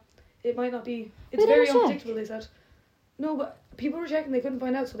 summery. Yeah, it might not be. It's Wait, very let me check. unpredictable. They said. No, but people were checking. They couldn't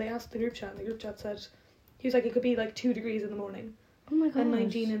find out, so they asked the group chat. And the group chat said, he was like, it could be like 2 degrees in the morning Oh my god. and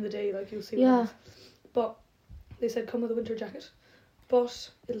 19 in the day. Like, you'll see. What Yeah. it is. But they said come with a winter jacket, but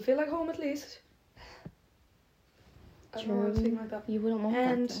it'll feel like home at least. I don't know why I was feeling like that. You wouldn't want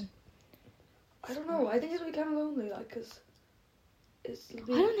And that. I don't know. I think it'll be kind of lonely, like, cause it'll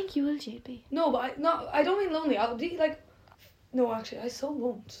be. I don't think you will, JP. No, but I don't mean lonely. I'll be like, no, actually, I so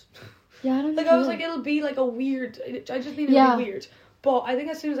won't. Yeah, I don't Like, think I you was will. like, it'll be like a weird. I just mean it'll Yeah. be weird. But I think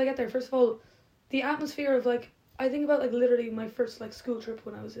as soon as I get there, first of all, the atmosphere of like, I think about like literally my first like school trip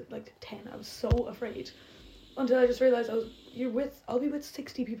when I was at like 10. I was so afraid until I just realized I'll be with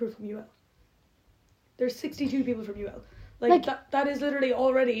 60 people from UL. There's 62 people from UL. Like that is literally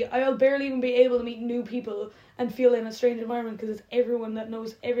already, I'll barely even be able to meet new people and feel in a strange environment because it's everyone that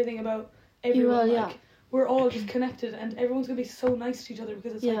knows everything about everyone. UL, like, yeah. We're all just connected and everyone's gonna be so nice to each other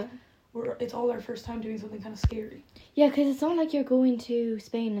because it's Yeah. like it's all our first time doing something kind of scary. Yeah, because it's not like you're going to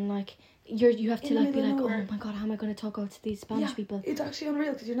Spain and like you have to In the like be middle like, of nowhere. oh my god, how am I going to talk out to these Spanish people? It's actually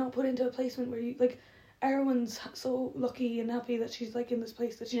unreal because you're not put into a placement where you like. Everyone's so lucky and happy that she's like in this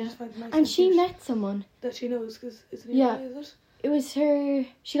place that she just finds nice. And she cute met someone. that she knows because it's Yeah. is it? It was her.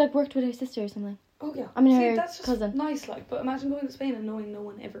 She like worked with her sister or something. Oh yeah. I mean, See, her that's just cousin. nice, like. But imagine going to Spain and knowing no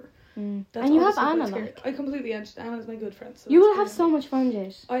one ever. That's And you have honestly Anna, quite like. scary. I completely Anna's my good friend. So You that's will have scary. so much fun,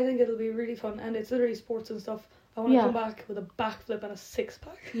 Jade. I think it'll be really fun, and it's literally sports and stuff. I want to Yeah. come back with a backflip and a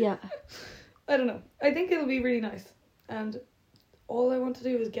 6-pack. Yeah. I don't know. I think it'll be really nice, and all I want to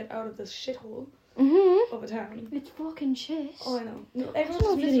do is get out of this shithole of a town. It's fucking shit. Oh, I know. No, I don't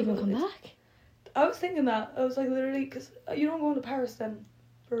know if you'll even come back. I was thinking that. I was like, literally, because you know I'm going to Paris then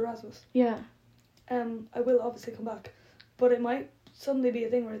for Erasmus. Yeah. I will obviously come back, but it might suddenly be a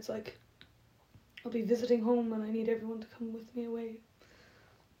thing where it's like I'll be visiting home and I need everyone to come with me away.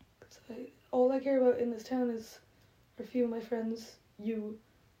 Cause all I care about in this town is a few of my friends, you,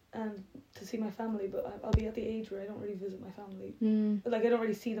 and to see my family. But I'll be at the age where I don't really visit my family. Like, I don't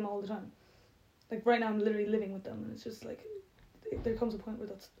really see them all the time. Like, right now I'm literally living with them, and it's just like there comes a point where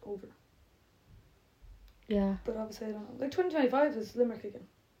that's over. Yeah. But obviously I don't know. Like 2025 is Limerick again.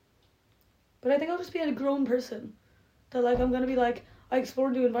 But I think I'll just be a grown person. That like I'm gonna be like, I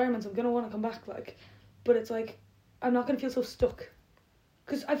explore new environments, I'm gonna want to come back, like. But it's like, I'm not gonna feel so stuck.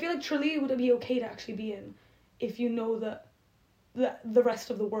 Because I feel like Tralee would be okay to actually be in if you know that the rest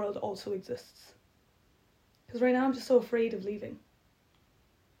of the world also exists. Because right now I'm just so afraid of leaving.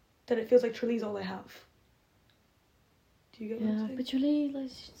 That it feels like Tralee's all I have. Do you get what I'm Yeah. saying? But really, like,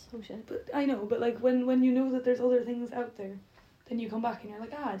 so shit. But I know, but like when you know that there's other things out there, then you come back and you're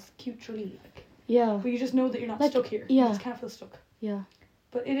like, it's cute Tralee, like. Yeah. But you just know that you're not Like, stuck here. yeah. You just can't feel stuck. Yeah.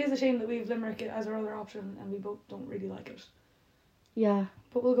 But it is a shame that we have Limerick as our other option and we both don't really like it. Yeah.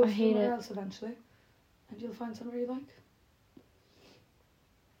 But we'll go I hate somewhere it. else eventually. And you'll find somewhere you like.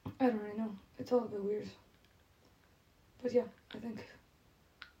 I don't really know. It's all a bit weird. But yeah, I think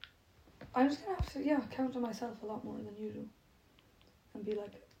I'm just gonna have to count on myself a lot more than you do. And be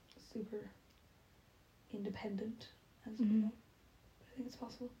like super independent and stuff, you know. I think it's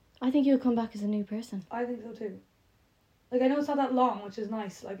possible. I think you'll come back as a new person. I think so too. Like, I know it's not that long, which is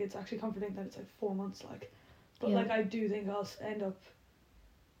nice. Like, it's actually comforting that it's like 4 months, like. But Yeah. like, I do think I'll end up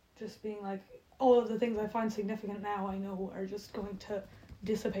just being like, all of the things I find significant now, I know are just going to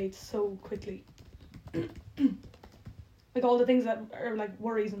dissipate so quickly. Like, all the things that are like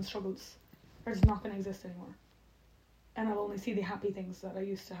worries and struggles are just not going to exist anymore. And I'll only see the happy things that I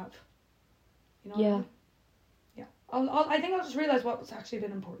used to have. You know what I mean? Yeah. I think I'll just realise what's actually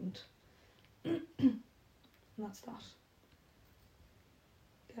been important. And that's that.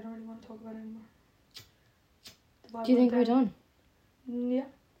 I don't really want to talk about it anymore. Do you think we're done? Yeah.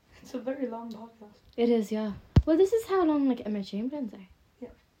 It's a very long podcast. It is, yeah. Well, this is how long like Emma Chamberlain's are. Yeah.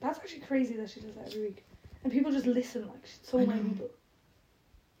 That's actually crazy that she does that every week. And people just listen, like, so I many know. people.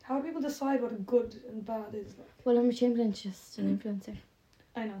 How do people decide what a good and bad is, like? Well, Emma Chamberlain's just an influencer.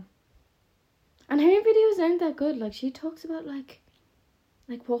 I know. And her videos aren't that good. Like, she talks about, like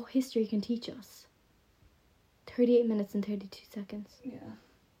what history can teach us. 38 minutes and 32 seconds. Yeah.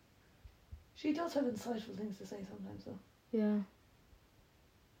 She does have insightful things to say sometimes, though. Yeah.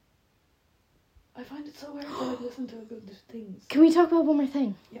 I find it so hard to like listen to good things. Can we talk about one more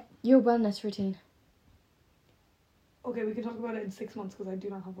thing? Yeah. Your wellness routine. Okay, we can talk about it in 6 months because I do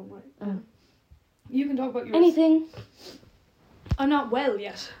not have one right. Oh. You can talk about yours. Anything? I'm not well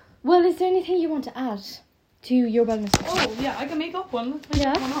yet. Well, is there anything you want to add to your wellness routine? Oh, yeah, I can make up one. Let's make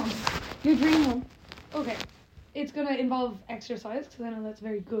Yeah. up one on. Your dream one. Okay. It's going to involve exercise because I know that's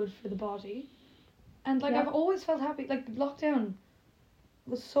very good for the body. And, like, Yeah. I've always felt happy. Like, lockdown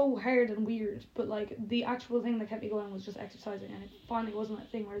was so hard and weird, but, like, the actual thing that kept me going was just exercising. And it finally wasn't that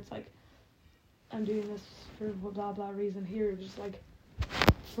thing where it's like, I'm doing this for blah blah reason here. It was just, like,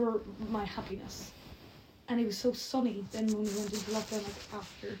 for my happiness. And it was so sunny then when we went into lockdown, like,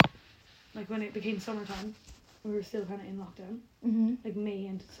 after, like, when it became summertime. We were still kind of in lockdown. Mm-hmm. Like, May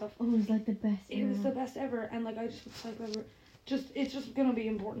and stuff. Oh, it was like the best. It was the best ever, and like I just was like, whatever. It's just gonna be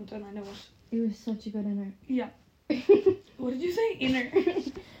important, and I know it. It was such a good inner. Yeah. What did you say? Inner.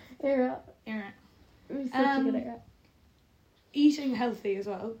 Era. Era. It was such a good era. Eating healthy as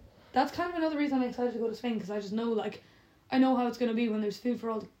well. That's kind of another reason I'm excited to go to Spain, because I just know, like, I know how it's gonna be when there's food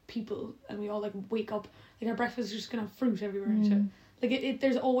for all the people, and we all like wake up, like our breakfast is just gonna have fruit everywhere and shit. Like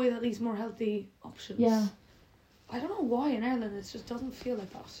there's always at least more healthy options. Yeah. I don't know why in Ireland it just doesn't feel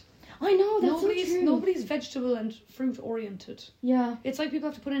like that. I know, that's so true. Nobody's vegetable and fruit oriented. Yeah. It's like people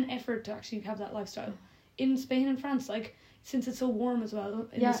have to put in effort to actually have that lifestyle. In Spain and France, like, since it's so warm as well,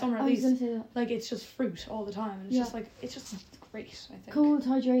 in the summer at least, I was gonna say that. like, it's just fruit all the time. And it's just, like, it's just great, I think. Cold,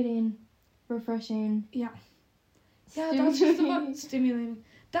 hydrating, refreshing. Yeah. Yeah, that's just the vibe. Stimulating.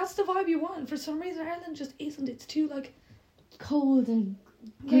 That's the vibe you want. And for some reason, Ireland just isn't. It's too, like... cold and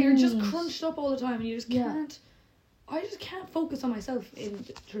Yeah, you're just greenish. crunched up all the time and you just can't... I just can't focus on myself,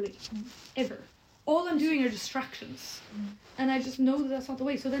 literally, ever. All I'm doing are distractions. And I just know that that's not the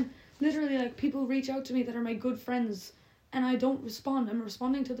way. So then, literally, like, people reach out to me that are my good friends, and I don't respond. I'm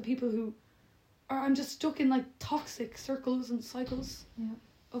responding to the people who are... I'm just stuck in, like, toxic circles and cycles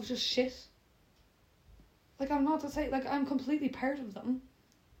of just shit. Like, I'm not to say... Like, I'm completely part of them.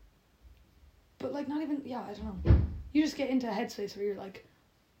 But, like, not even... Yeah, I don't know. You just get into a headspace where you're like,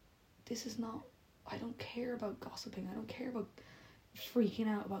 this is not... I don't care about gossiping. I don't care about freaking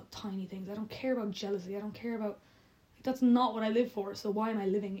out about tiny things. I don't care about jealousy. I don't care about... Like, that's not what I live for, so why am I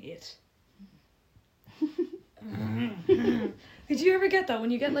living it? Did you ever get that? When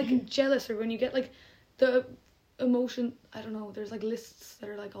you get, like, jealous, or when you get, like, the emotion... I don't know. There's, like, lists that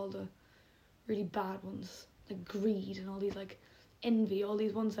are, like, all the really bad ones. Like, greed and all these, like, envy. All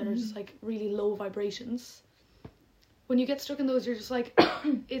these ones that are just, like, really low vibrations. When you get stuck in those, you're just like,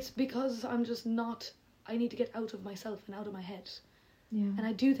 it's because I'm just not, I need to get out of myself and out of my head. Yeah. And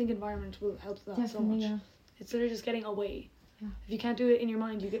I do think environment will help that so much. Yeah. It's literally just getting away. Yeah. If you can't do it in your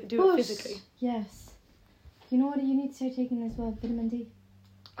mind, you do it physically. Yes. You know what you need to start taking as well? Vitamin D.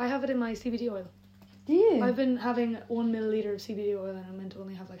 I have it in my CBD oil. Do you? I've been having 1 milliliter of CBD oil and I'm meant to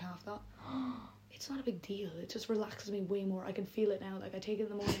only have like half that. It's not a big deal. It just relaxes me way more. I can feel it now. Like I take it in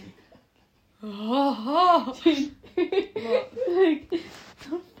the morning. Like,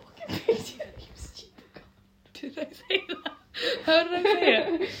 don't fucking big deal, you stupid god. Did I say that? How did I say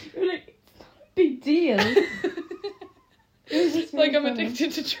it? You're like, it's not a big deal. It's like I'm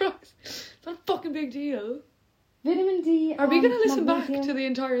addicted to drugs. It's not a fucking big deal. Vitamin D. Are we going to listen back to the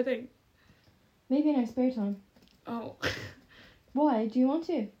entire thing? Maybe in our spare time. Oh. Why? Do you want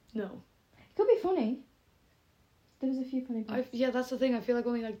to? No. It could be funny. There was a few funny parts. Yeah, that's the thing. I feel like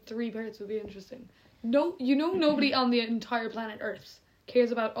only like 3 parts would be interesting. No, you know, nobody on the entire planet Earth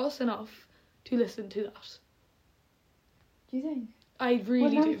cares about us enough to listen to that. Do you think? I really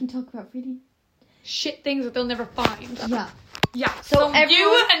well, now do. we can talk about really shit things that they'll never find. Yeah. Yeah. So everyone...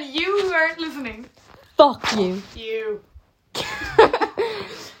 you and you who aren't listening. Fuck you. Fuck you.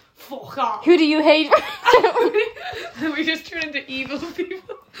 Fuck off. Who do you hate? We just turn into evil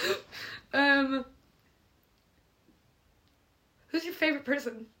people. Who's your favourite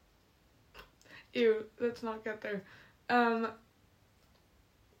person? Ew, let's not get there.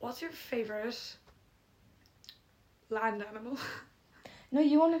 What's your favourite land animal? No,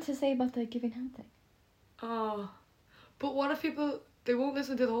 you wanted to say about the giving hand thing. Oh. But what if people, they won't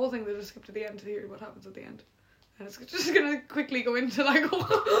listen to the whole thing, they'll just skip to the end to hear what happens at the end. And it's just gonna quickly go into like,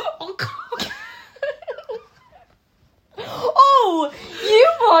 oh God. Oh, you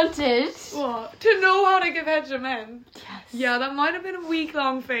wanted What? To know how to give head to men. Yes. Yeah, that might have been a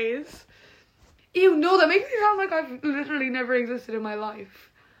week-long phase. Ew, no, that makes me sound like I've literally never existed in my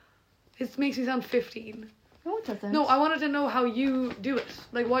life. It makes me sound 15. No, it doesn't. No, I wanted to know how you do it.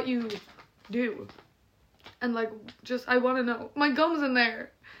 Like, what you do. And, like, just, I want to know. My gum's in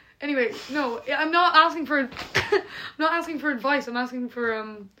there. Anyway, no, I'm not asking for, I'm not asking for advice. I'm asking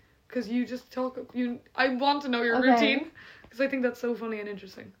for, because you just talk, I want to know your routine. Because I think that's so funny and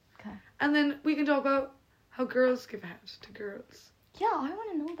interesting. Okay. And then we can talk about how girls give head to girls. Yeah, I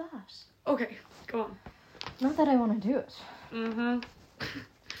want to know that. Okay, go on. Not that I want to do it. Mm-hmm.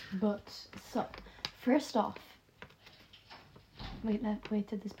 But, so, first off, wait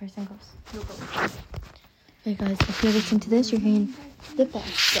till this person goes. No problem. Hey guys, if you're listening to this, you're hearing the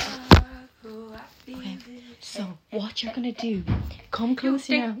best stuff. Okay, so what you're gonna do, come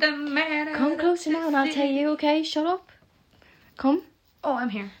closer now. Come closer now and I'll tell you, okay? Shut up. Come. Oh, I'm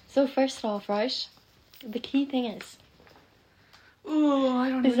here. So first off, right, the key thing is, oh, I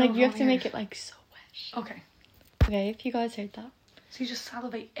don't it's know. like you have to make it like so wet. Okay. Okay, if you guys heard that. So you just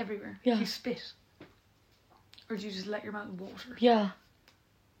salivate everywhere? Yeah. You spit? Or do you just let your mouth water? Yeah.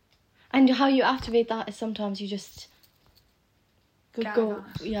 And how you activate that is sometimes you just Gag go, on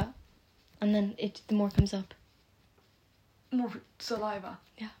it. yeah, and then the more comes up. More saliva?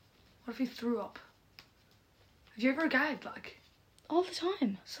 Yeah. What if you threw up? Have you ever gagged, like? All the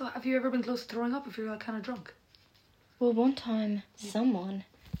time. So have you ever been close to throwing up if you're, like, kind of drunk? Well, one time someone,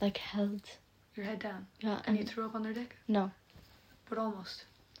 like, held... Your head down? Yeah. And you threw up on their dick? No. But almost?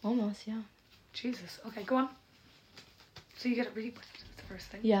 Almost, yeah. Jesus. Okay, go on. So you get it really wet. That's the first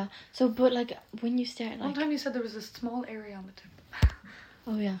thing. Yeah. So, but, like, when you start, like... One time you said there was a small area on the tip.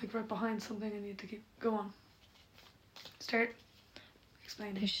 Oh, yeah. Like right behind something and you had to keep... Go on. Start.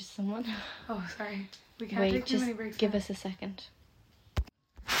 Explain. There's just someone. Oh, sorry. We can't Wait, take too just many breaks give now. us a second.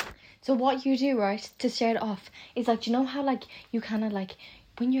 So what you do, right, to start off, is, like, you know how, like, you kind of, like,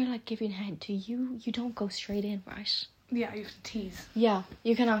 when you're, like, giving head to you don't go straight in, right? Yeah, you have to tease. Yeah,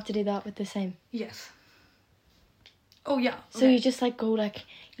 you kind of have to do that with the same. Yes. Oh, yeah. So okay. you just, like, go, like,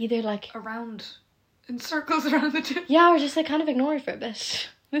 either, like... Around. In circles around the tip. Yeah, or just, like, kind of ignore it for a bit.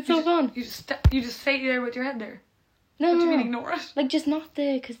 It's so fun. You just stay there with your head there. No, What do you no, mean ignore it? like, just not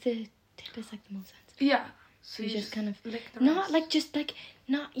because the tip is, like, the most sensitive. Yeah. So you just kind of... lick the Not, rest. like, just, like,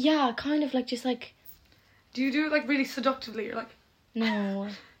 not... Yeah, kind of, like, just, like... Do you do it, like, really seductively? You're like... No.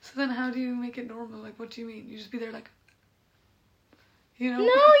 So then how do you make it normal? Like, what do you mean? You just be there, like... You know? No,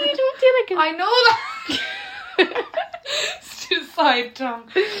 you don't do, like, a... I know that! It's just side tongue.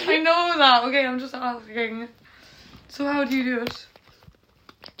 I know that. Okay, I'm just asking. So how do you do it?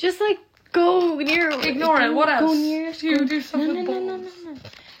 Just, like, go near it. Ignore it. What else? Go near it. You do something with no. balls.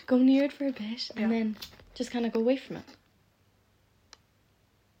 Go near it for a bit Yeah. and then just kind of go away from it.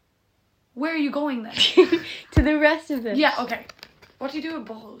 Where are you going then? To the rest of it. Yeah, okay. What do you do with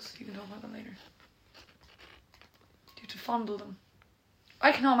balls? You can talk about that later. Do you have to fondle them?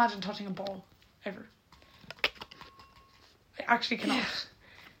 I cannot imagine touching a ball. Ever. I actually cannot.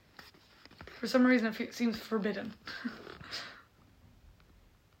 For some reason it seems forbidden.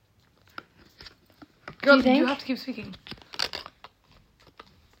 Girl, you think? you have to keep speaking.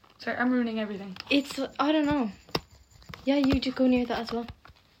 Sorry, I'm ruining everything. It's, I don't know. Yeah, you just go near that as well.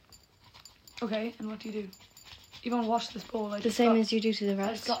 Okay, and what do you do? You want to wash this bowl? The same as you do to the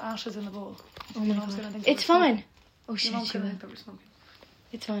I just rest. got ashes in the bowl. Oh my Your mom's god. gonna think It's that we're fine. smoking. Oh Your shit, mom's she gonna will. think that we're smoking.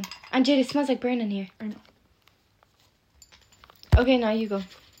 It's fine. And Jade, it smells like burn in here. I know. Okay, now you go.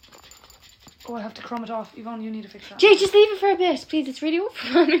 Oh, I have to crumb it off. Yvonne, you need to fix that. Jade, just leave it for a bit, please. It's really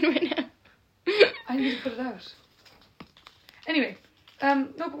overwhelming right now. I need to put it out. Anyway, no,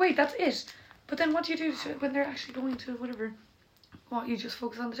 but wait, that's it. But then what do you do when they're actually going to whatever? What, you just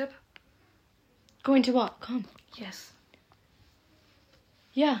focus on the tip? Going to what? Come. Yes.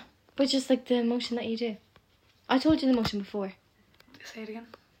 Yeah, but just like the motion that you do. I told you the motion before. Say it again.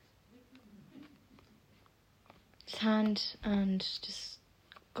 Just hand and just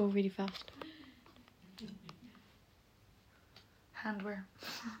go really fast. Hand where?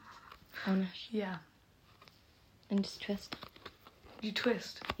 On it. Yeah. And just twist. You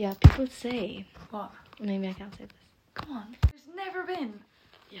twist. Yeah, people say... What? Maybe I can't say this. Come on. There's never been.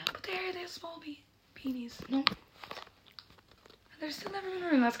 Yeah. But they have small peonies. No. And there's still never been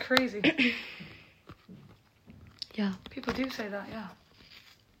room. That's crazy. Yeah. People do say that, yeah.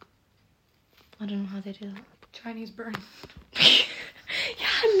 I don't know how they do that. Chinese burn.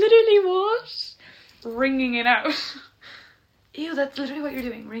 Yeah, literally what? Wringing it out. Ew, that's literally what you're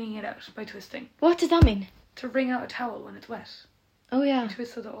doing. Wringing it out by twisting. What does that mean? To wring out a towel when it's wet. Oh yeah. You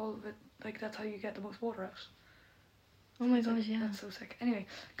twist so that all of it, like, that's how you get the most water out. Oh my gosh, yeah. That's so sick. Anyway,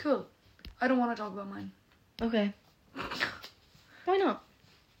 cool. I don't want to talk about mine. Okay. Why not?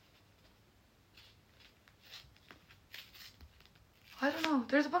 I don't know.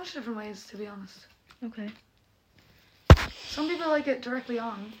 There's a bunch of different ways, to be honest. Okay. Some people like it directly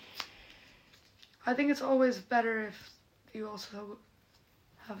on. I think it's always better if you also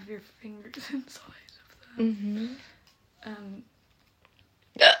have your fingers inside of them.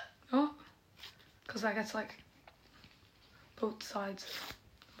 Oh, because that gets like both sides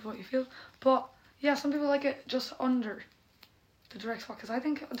of what you feel. But yeah, some people like it just under the direct spot, because I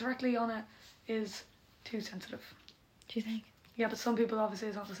think directly on it is too sensitive. Do you think? Yeah, but some people obviously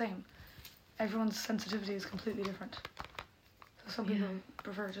it's not the same. Everyone's sensitivity is completely different. So some people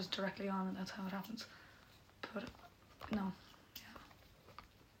prefer just directly on, and that's how it happens. But no, damn.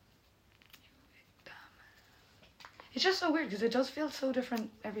 It's just so weird because it does feel so different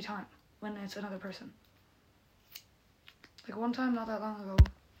every time when it's another person. Like one time not that long ago.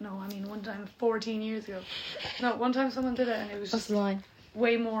 No, I mean one time 14 years ago. No, one time someone did it and it was just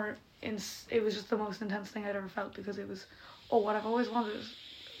way more. It was just the most intense thing I'd ever felt, because it was, oh, what I've always wanted is,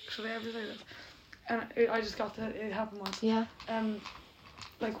 should I ever say this? And I just got that it happened once. Yeah.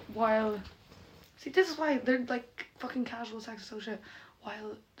 Like while, see, this is why they're like fucking casual sex so shit.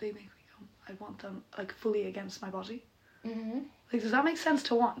 While they make me come, I want them like fully against my body. Like, does that make sense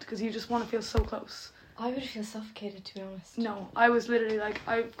to want? Because you just want to feel so close. I would feel suffocated, to be honest. No, I was literally like,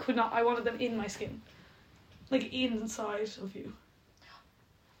 I could not. I wanted them in my skin, like inside of you.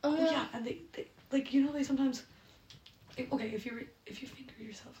 Oh yeah, and they like, you know, they sometimes. Okay, if you finger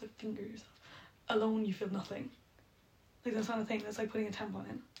yourself alone, you feel nothing. Like, that's not a thing. That's like putting a tampon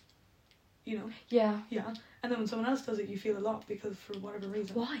in. You know. Yeah. Yeah, and then when someone else does it, you feel a lot, because for whatever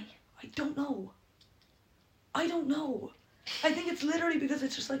reason. Why? I don't know. I think it's literally because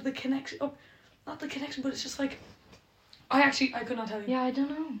it's just like the connection. Oh, not the connection, but it's just like, I could not tell you. Yeah, I don't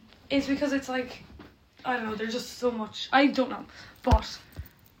know. It's because it's like, I don't know, there's just so much. I don't know. But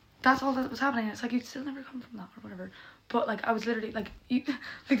that's all that was happening. It's like, you'd still never come from that or whatever. But like, I was literally like,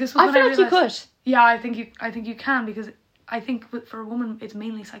 like this was I when feel I like you realised, could. Yeah, I think you can, because I think for a woman it's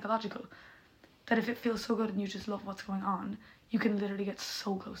mainly psychological. That if it feels so good and you just love what's going on, you can literally get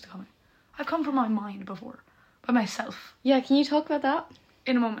so close to coming. I've come from my mind before, by myself. Yeah, can you talk about that?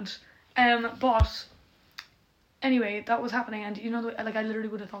 In a moment. But anyway, that was happening, and you know, like, I literally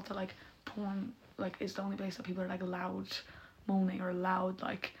would have thought that like porn like is the only place that people are like loud moaning or loud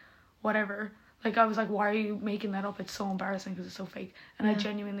like whatever. Like, I was like, why are you making that up? It's so embarrassing because it's so fake. And I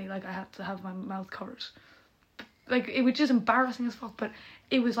genuinely, like, I had to have my mouth covered. Like, it was just embarrassing as fuck, but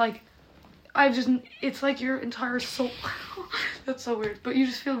it was like, it's like your entire soul. That's so weird. But you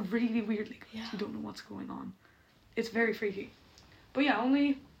just feel really weirdly because you don't know what's going on. It's very freaky. But yeah,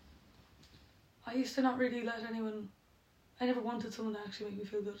 I used to not really let anyone, I never wanted someone to actually make me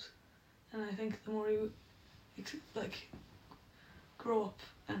feel good. And I think the more you, like, grow up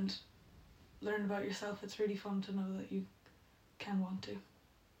and learn about yourself, it's really fun to know that you can want to.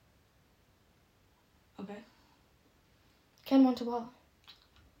 Okay? Can want to what?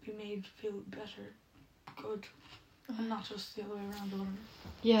 Be made feel better, good, and not just the other way around or whatever.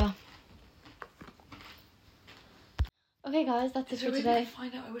 Yeah. Okay, guys, that's it for today.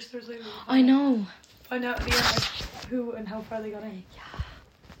 Find out. I wish there was a way to I know. Find out at the end, like, who and how far they got in. Yeah.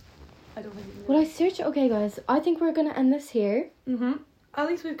 I don't think you can. Will I search? Okay, guys, I think we're gonna end this here. At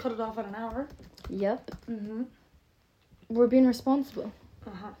least we've cut it off at an hour. Yep. We're being responsible.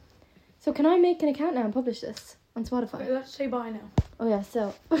 So can I make an account now and publish this on Spotify? Okay, let's say bye now. Oh yeah,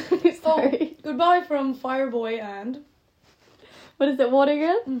 so sorry. Oh, goodbye from Fireboy and what is it, Water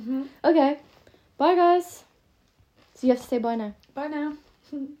Girl? Okay. Bye guys. So you have to say bye now. Bye now.